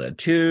 1 and Evil Dead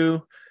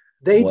 2?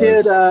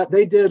 Was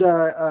They did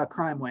a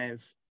Crime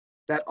Wave,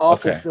 that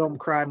awful okay. film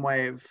Crime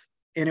Wave,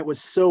 and it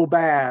was so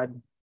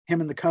bad,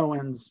 him and the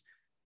Coens,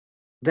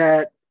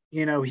 that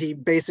he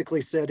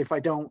basically said, if I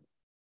don't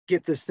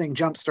get this thing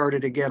jump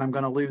started again, I'm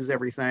going to lose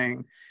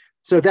everything.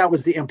 So that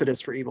was the impetus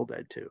for Evil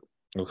Dead 2.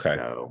 Okay.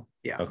 So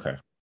yeah. Okay.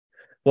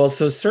 Well,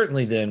 so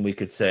certainly then we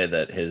could say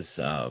that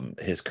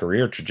his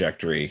career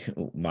trajectory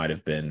might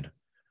have been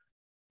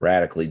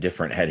radically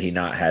different had he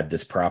not had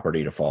this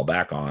property to fall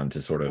back on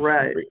to sort of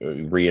Right.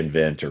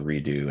 reinvent or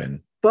redo.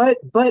 And but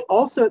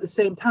also at the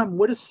same time,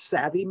 what a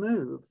savvy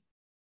move,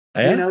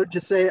 yeah, to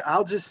say,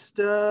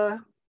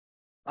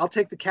 I'll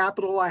take the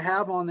capital I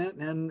have on it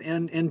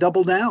and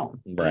double down,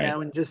 right.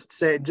 and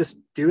just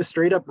do a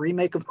straight up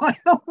remake of my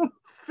own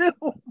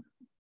film.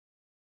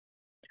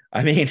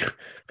 I mean,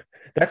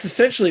 that's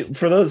essentially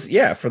for those,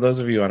 yeah, for those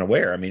of you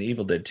unaware. I mean,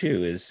 Evil Dead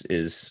 2 it's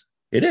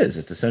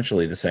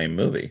essentially the same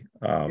movie.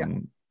 Yeah,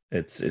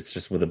 It's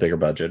just with a bigger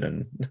budget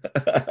and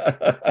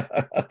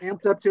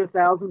amped up to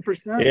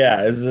 1,000%.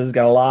 yeah, it's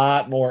got a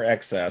lot more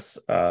excess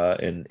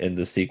in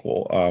the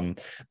sequel.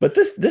 But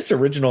this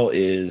original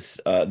is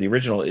the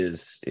original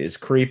is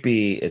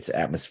creepy, it's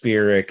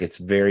atmospheric, it's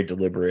very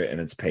deliberate in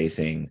its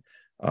pacing,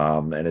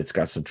 and it's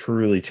got some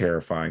truly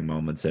terrifying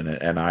moments in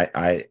it. And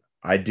I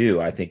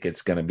think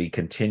it's going to be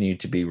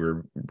continued to be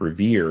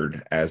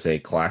revered as a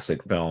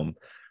classic film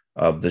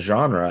of the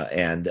genre.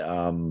 And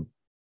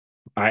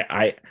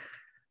I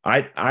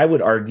I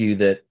would argue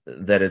that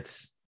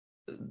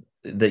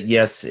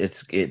yes,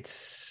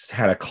 it's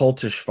had a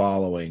cultish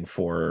following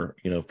for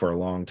for a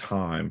long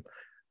time,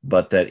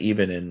 but that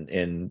even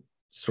in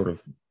sort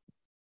of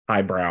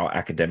highbrow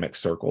academic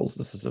circles,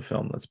 this is a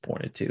film that's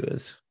pointed to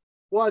as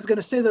Well, I was going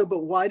to say though, but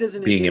why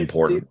doesn't it being get its due?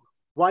 important.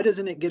 Why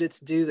doesn't it get its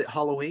due that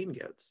Halloween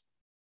gets?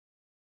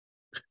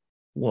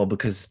 Well,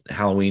 because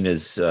Halloween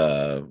is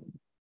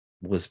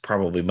was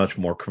probably much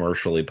more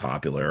commercially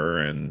popular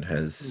and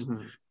has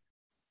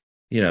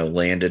Mm-hmm.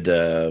 landed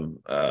and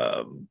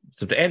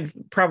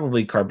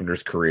probably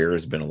Carpenter's career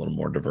has been a little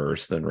more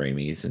diverse than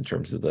Raimi's in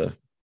terms of the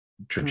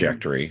Mm-hmm.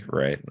 trajectory,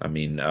 right? I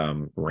mean,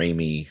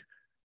 Raimi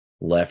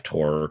left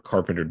horror,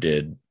 Carpenter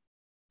did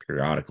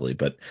periodically,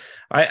 but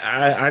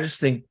I just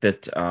think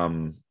that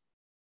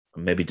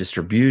maybe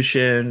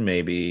distribution,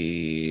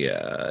 maybe it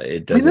I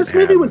mean, doesn't this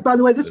movie have was, by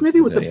the way, this movie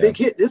was a yeah. big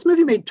hit. This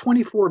movie made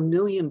 $24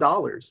 million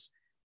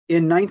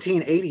in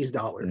 1980s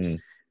dollars. Mm.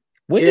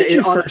 When did It, you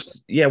it on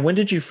first? Yeah, when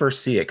did you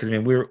first see it? Because I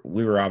mean,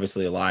 we were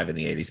obviously alive in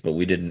the '80s, but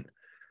we didn't.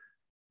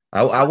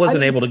 I I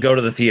wasn't didn't. able to go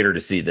to the theater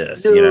to see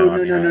this. No, I no,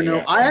 mean, no, no, no.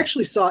 yeah, I yeah.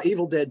 actually saw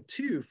Evil Dead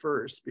 2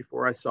 first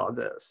before I saw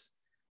this.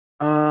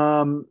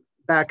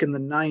 Back in the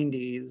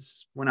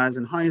 90s when I was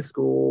in high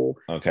school.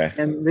 Okay.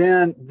 And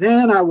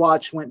then I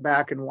went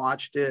back and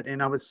watched it,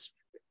 and I was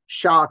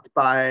shocked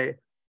by,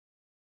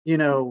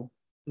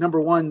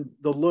 number one,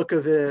 the look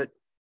of it.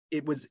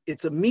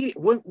 It's immediate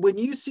when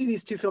you see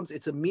these two films,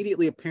 it's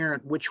immediately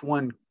apparent which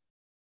one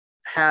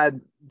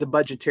had the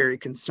budgetary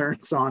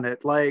concerns on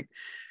it. Like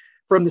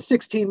from the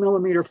 16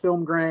 millimeter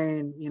film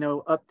grain,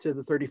 up to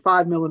the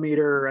 35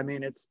 millimeter. I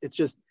mean, it's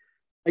just,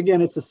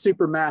 again, it's a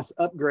super mass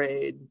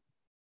upgrade.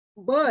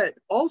 But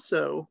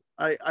also,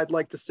 I'd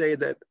like to say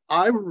that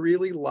I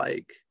really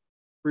like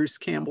Bruce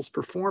Campbell's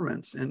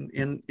performance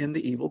in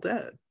The Evil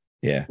Dead.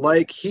 Yeah.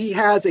 Like he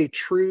has a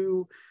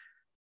true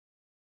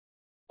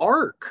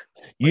arc,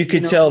 You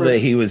could tell for that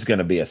he was going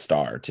to be a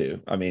star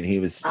too. I mean, he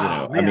was,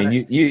 oh I mean,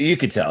 man, you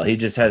could tell he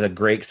just has a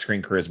great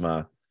screen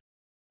charisma,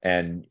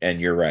 and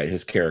you're right,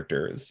 his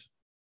character is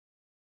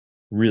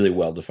really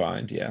well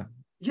defined. Yeah.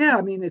 yeah.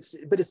 I mean, it's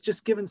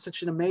just given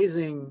such an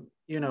amazing,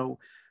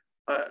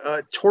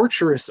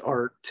 torturous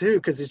arc too,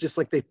 because it's just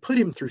like they put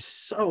him through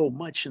so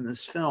much in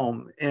this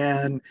film.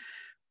 And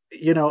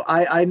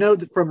I know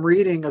that from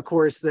reading, of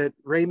course, that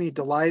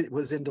Raimi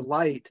was in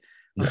delight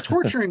of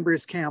torturing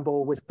Bruce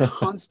Campbell with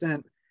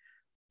constant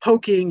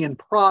poking and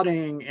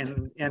prodding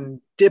and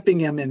dipping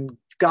him in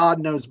God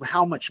knows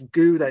how much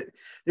goo. That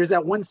there's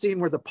that one scene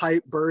where the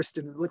pipe burst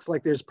and it looks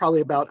like there's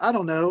probably about, I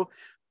don't know,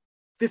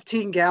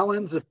 15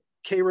 gallons of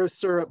Karo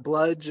syrup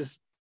blood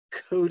just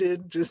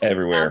coated, just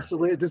Everywhere.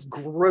 absolutely, just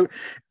gross.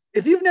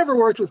 If you've never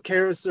worked with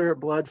Karo syrup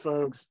blood,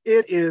 folks,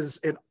 it is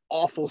an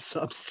awful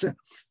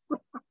substance.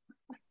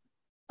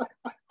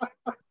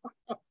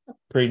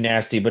 Pretty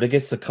nasty, but it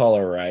gets the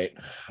color right.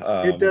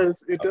 It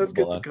does get the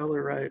Blood.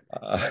 color right.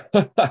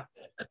 Well,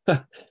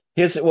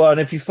 and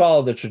if you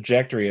follow the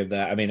trajectory of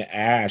that, I mean,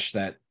 Ash,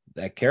 that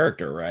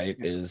character, right,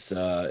 Yeah. is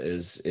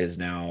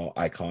now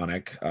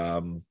iconic,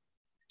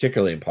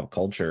 particularly in pop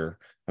culture.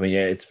 I mean,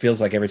 yeah, it feels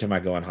like every time I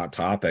go on Hot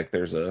Topic,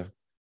 there's a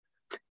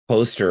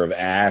poster of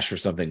Ash or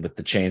something with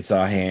the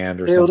chainsaw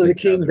hand or Hail to something. the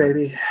king,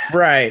 baby.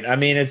 Right. I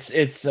mean, it's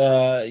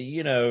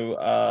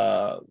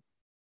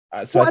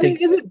So Well, I I mean,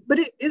 think is it? But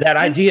it that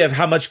is idea of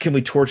how much can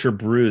we torture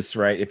Bruce,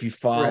 right? If you right.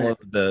 follow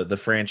the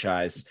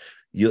franchise,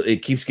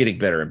 it keeps getting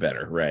better and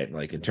better, right?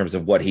 Like in terms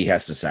of what he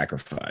has to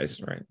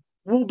sacrifice, right?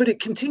 Well, but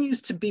it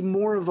continues to be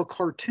more of a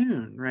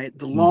cartoon, right?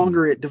 The Mhm.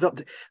 longer it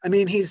develops. I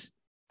mean, he's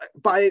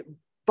by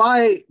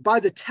by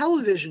the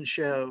television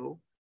show,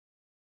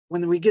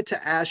 when we get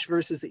to Ash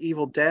versus the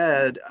Evil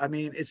Dead, I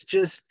mean, it's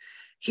just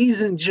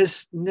he's in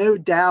just no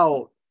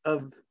doubt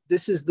of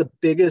this is the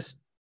biggest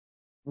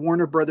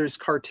Warner Brothers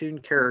cartoon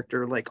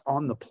character like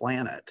on the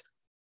planet.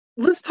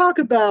 Let's talk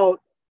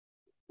about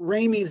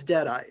Raimi's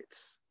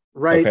Deadites,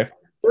 right? Okay.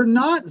 They're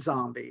not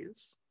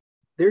zombies,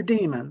 they're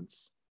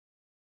demons.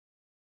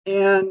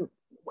 And,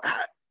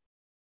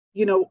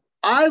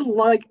 I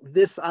like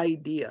this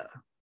idea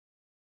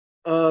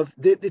of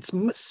it's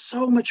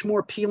so much more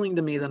appealing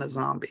to me than a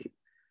zombie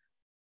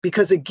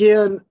because,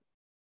 again,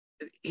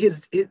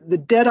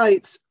 the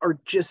Deadites are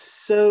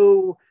just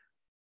so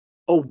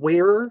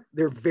aware.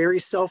 They're very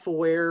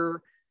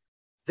self-aware.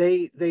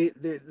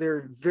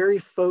 They're very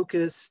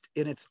focused,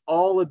 and it's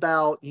all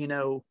about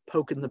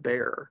poking the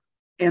bear.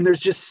 And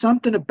there's just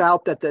something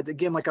about that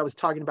again, like I was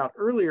talking about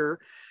earlier,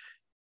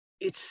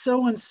 it's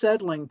so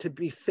unsettling to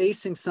be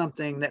facing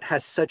something that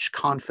has such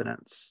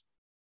confidence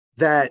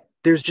that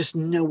there's just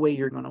no way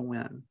you're going to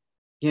win.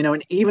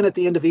 And even at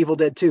the end of Evil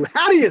Dead 2,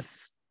 how do you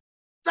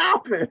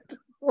stop it?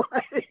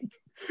 Like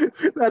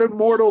that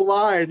immortal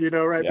line,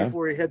 right Yeah.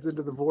 before he heads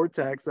into the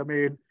vortex. I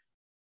mean,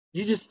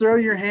 you just throw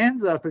your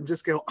hands up and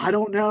just go, I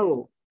don't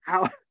know.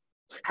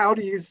 How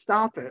do you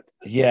stop it?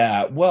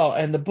 Yeah, well,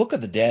 and the Book of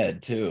the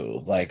Dead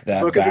too, like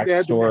that Book of the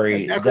Dead, the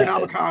backstory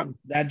Necronomicon.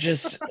 that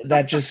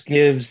just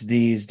gives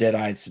these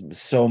Deadites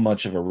so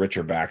much of a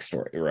richer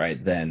backstory,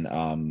 right? Than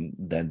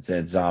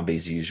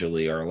zombies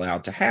usually are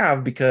allowed to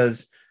have,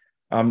 because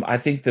I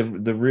think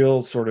the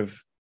real sort of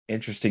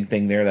interesting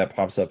thing there that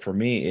pops up for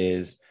me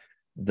is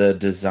the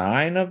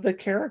design of the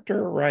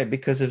character, right?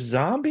 Because if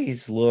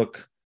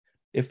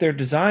they're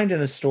designed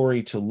in a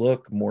story to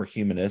look more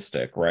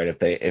humanistic, right? If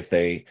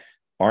they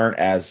aren't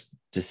as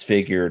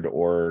disfigured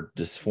or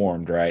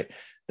disformed, right?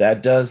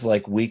 That does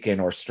like weaken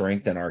or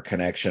strengthen our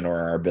connection or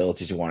our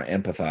ability to want to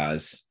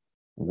empathize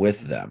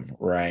with them,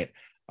 right?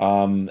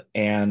 And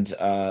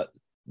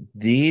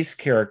these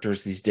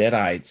characters, these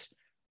Deadites,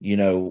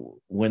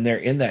 when they're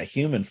in that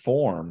human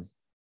form,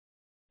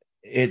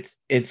 it's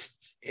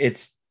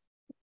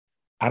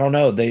I don't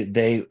know.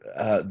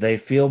 They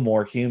feel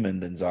more human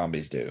than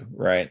zombies do,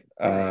 right?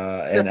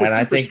 Right. And Except with I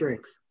super think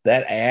strength.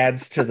 that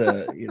adds to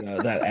the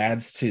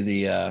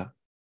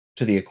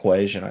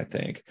equation, I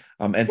think,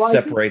 and Well, I think,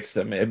 separates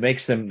them. It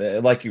makes them,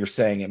 like you were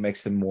saying, it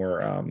makes them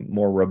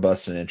more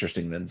robust and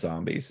interesting than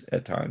zombies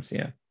at times.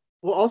 Yeah.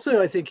 well,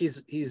 also, I think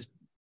he's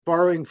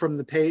borrowing from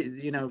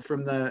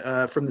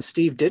the from the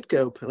Steve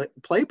Ditko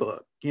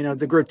playbook.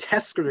 The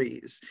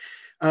grotesqueries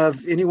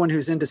of anyone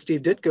who's into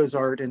Steve Ditko's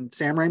art, and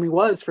Sam Raimi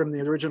was from the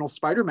original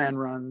Spider-Man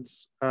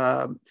runs.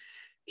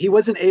 He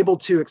wasn't able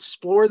to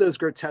explore those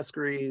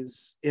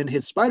grotesqueries in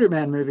his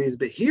Spider-Man movies,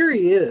 but here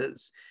he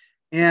is,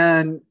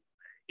 and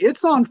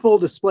it's on full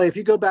display. If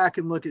you go back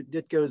and look at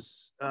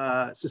Ditko's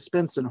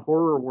suspense and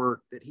horror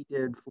work that he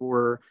did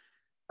for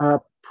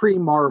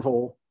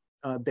pre-Marvel,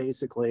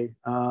 basically,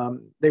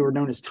 they were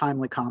known as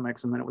Timely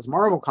Comics, and then it was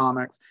Marvel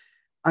Comics.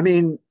 I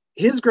mean,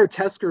 his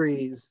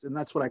grotesqueries, and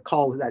that's what I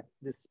call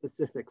this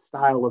specific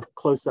style of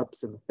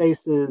close-ups in the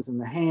faces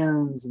and the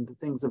hands and the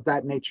things of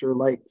that nature.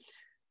 Like,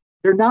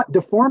 they're not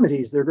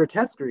deformities; they're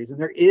grotesqueries, and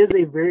there is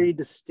a very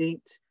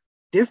distinct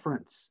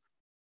difference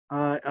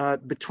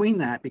between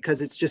that,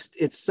 because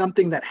it's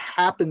something that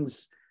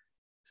happens,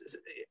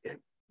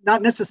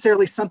 not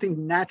necessarily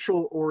something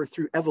natural or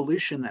through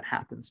evolution that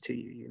happens to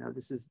you.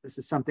 This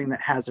is something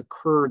that has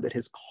occurred that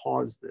has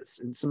caused this,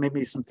 and so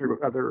maybe some through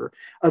other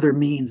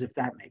means, if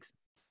that makes sense.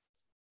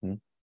 Mhm.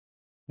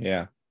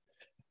 Yeah.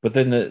 But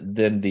then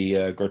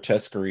the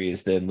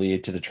grotesqueries then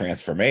lead to the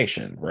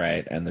transformation,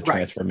 right? And the Right.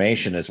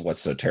 transformation is what's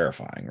so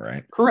terrifying,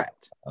 right?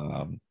 Correct.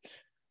 Um,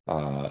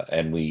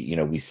 and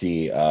we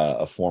see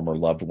a former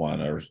loved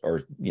one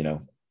or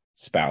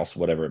spouse,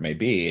 whatever it may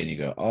be, and you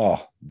go,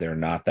 oh, they're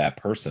not that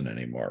person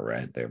anymore,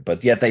 right? There,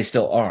 but yet they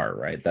still are,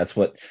 right? That's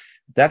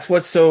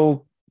what's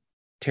so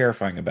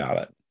terrifying about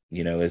it,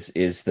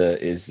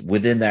 is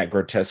within that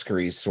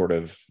grotesquerie sort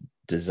of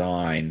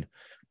design,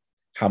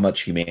 how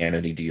much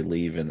humanity do you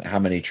leave and how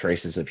many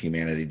traces of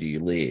humanity do you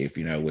leave,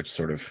 which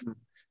sort of,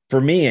 for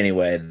me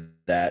anyway,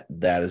 that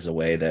is a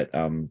way that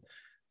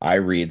I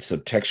read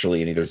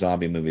subtextually in either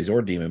zombie movies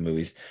or demon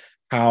movies,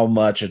 how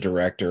much a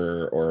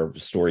director or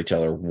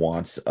storyteller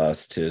wants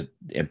us to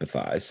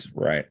empathize,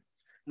 right?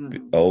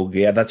 Mm-hmm. Oh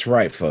yeah, that's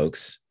right,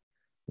 folks.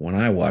 When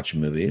I watch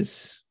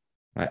movies,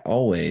 I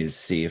always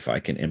see if I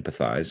can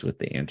empathize with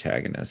the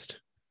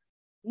antagonist.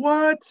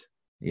 What?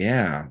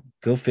 Yeah,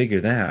 go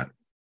figure that.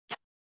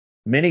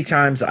 Many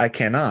times I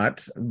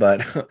cannot,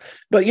 but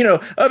but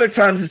other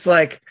times it's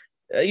like,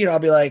 I'll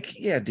be like,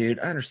 yeah, dude,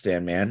 I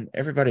understand, man.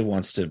 Everybody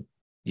wants to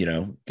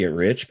get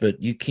rich,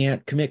 but you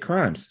can't commit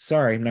crimes.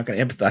 Sorry, I'm not going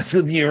to empathize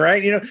with you,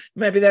 right?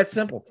 Maybe that's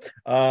simple.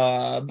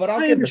 But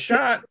I'll give him a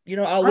shot.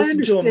 I'll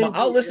listen to him.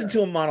 I'll listen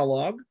to a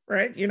monologue,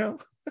 right?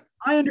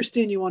 I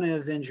understand you want to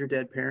avenge your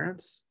dead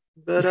parents,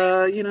 but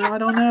I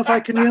don't know if I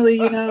can really,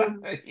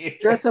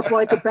 dress up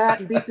like a bat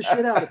and beat the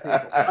shit out of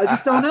people. I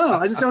just don't know.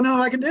 I just don't know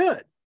if I can do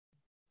it.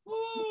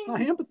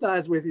 I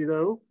empathize with you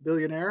though,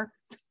 billionaire.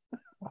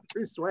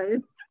 Bruce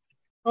Wayne.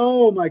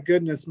 Oh my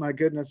goodness, my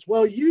goodness.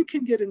 Well, you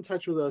can get in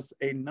touch with us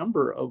a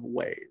number of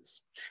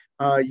ways.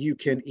 You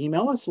can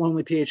email us,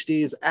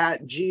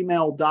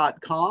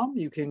 lonelyphds@gmail.com.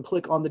 You can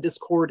click on the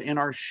Discord in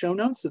our show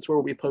notes. That's where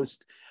we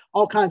post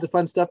all kinds of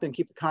fun stuff and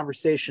keep the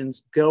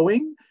conversations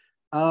going.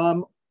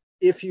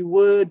 If you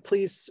would,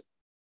 please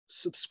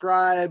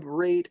subscribe,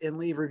 rate, and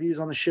leave reviews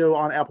on the show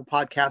on Apple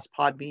Podcasts,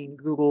 Podbean,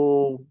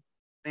 Google,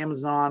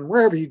 Amazon,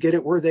 wherever you get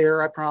it. We're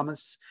there, I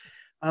promise.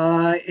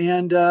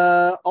 And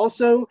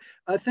also,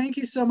 thank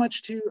you so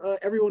much to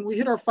everyone. We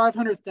hit our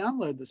 500th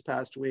download this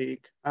past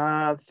week.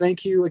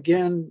 Thank you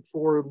again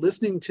for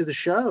listening to the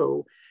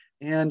show,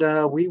 and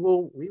we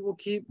will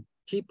keep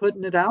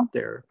putting it out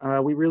there.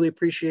 We really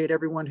appreciate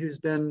everyone who's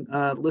been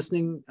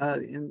listening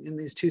in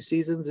these 2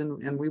 seasons,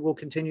 and we will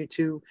continue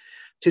to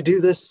do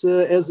this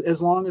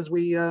as long as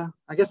we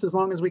as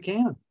long as we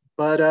can.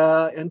 But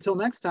until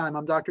next time,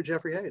 I'm Dr.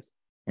 Jeffrey Hayes.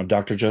 I'm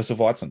Dr. Joseph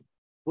Watson.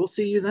 We'll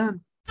see you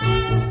then.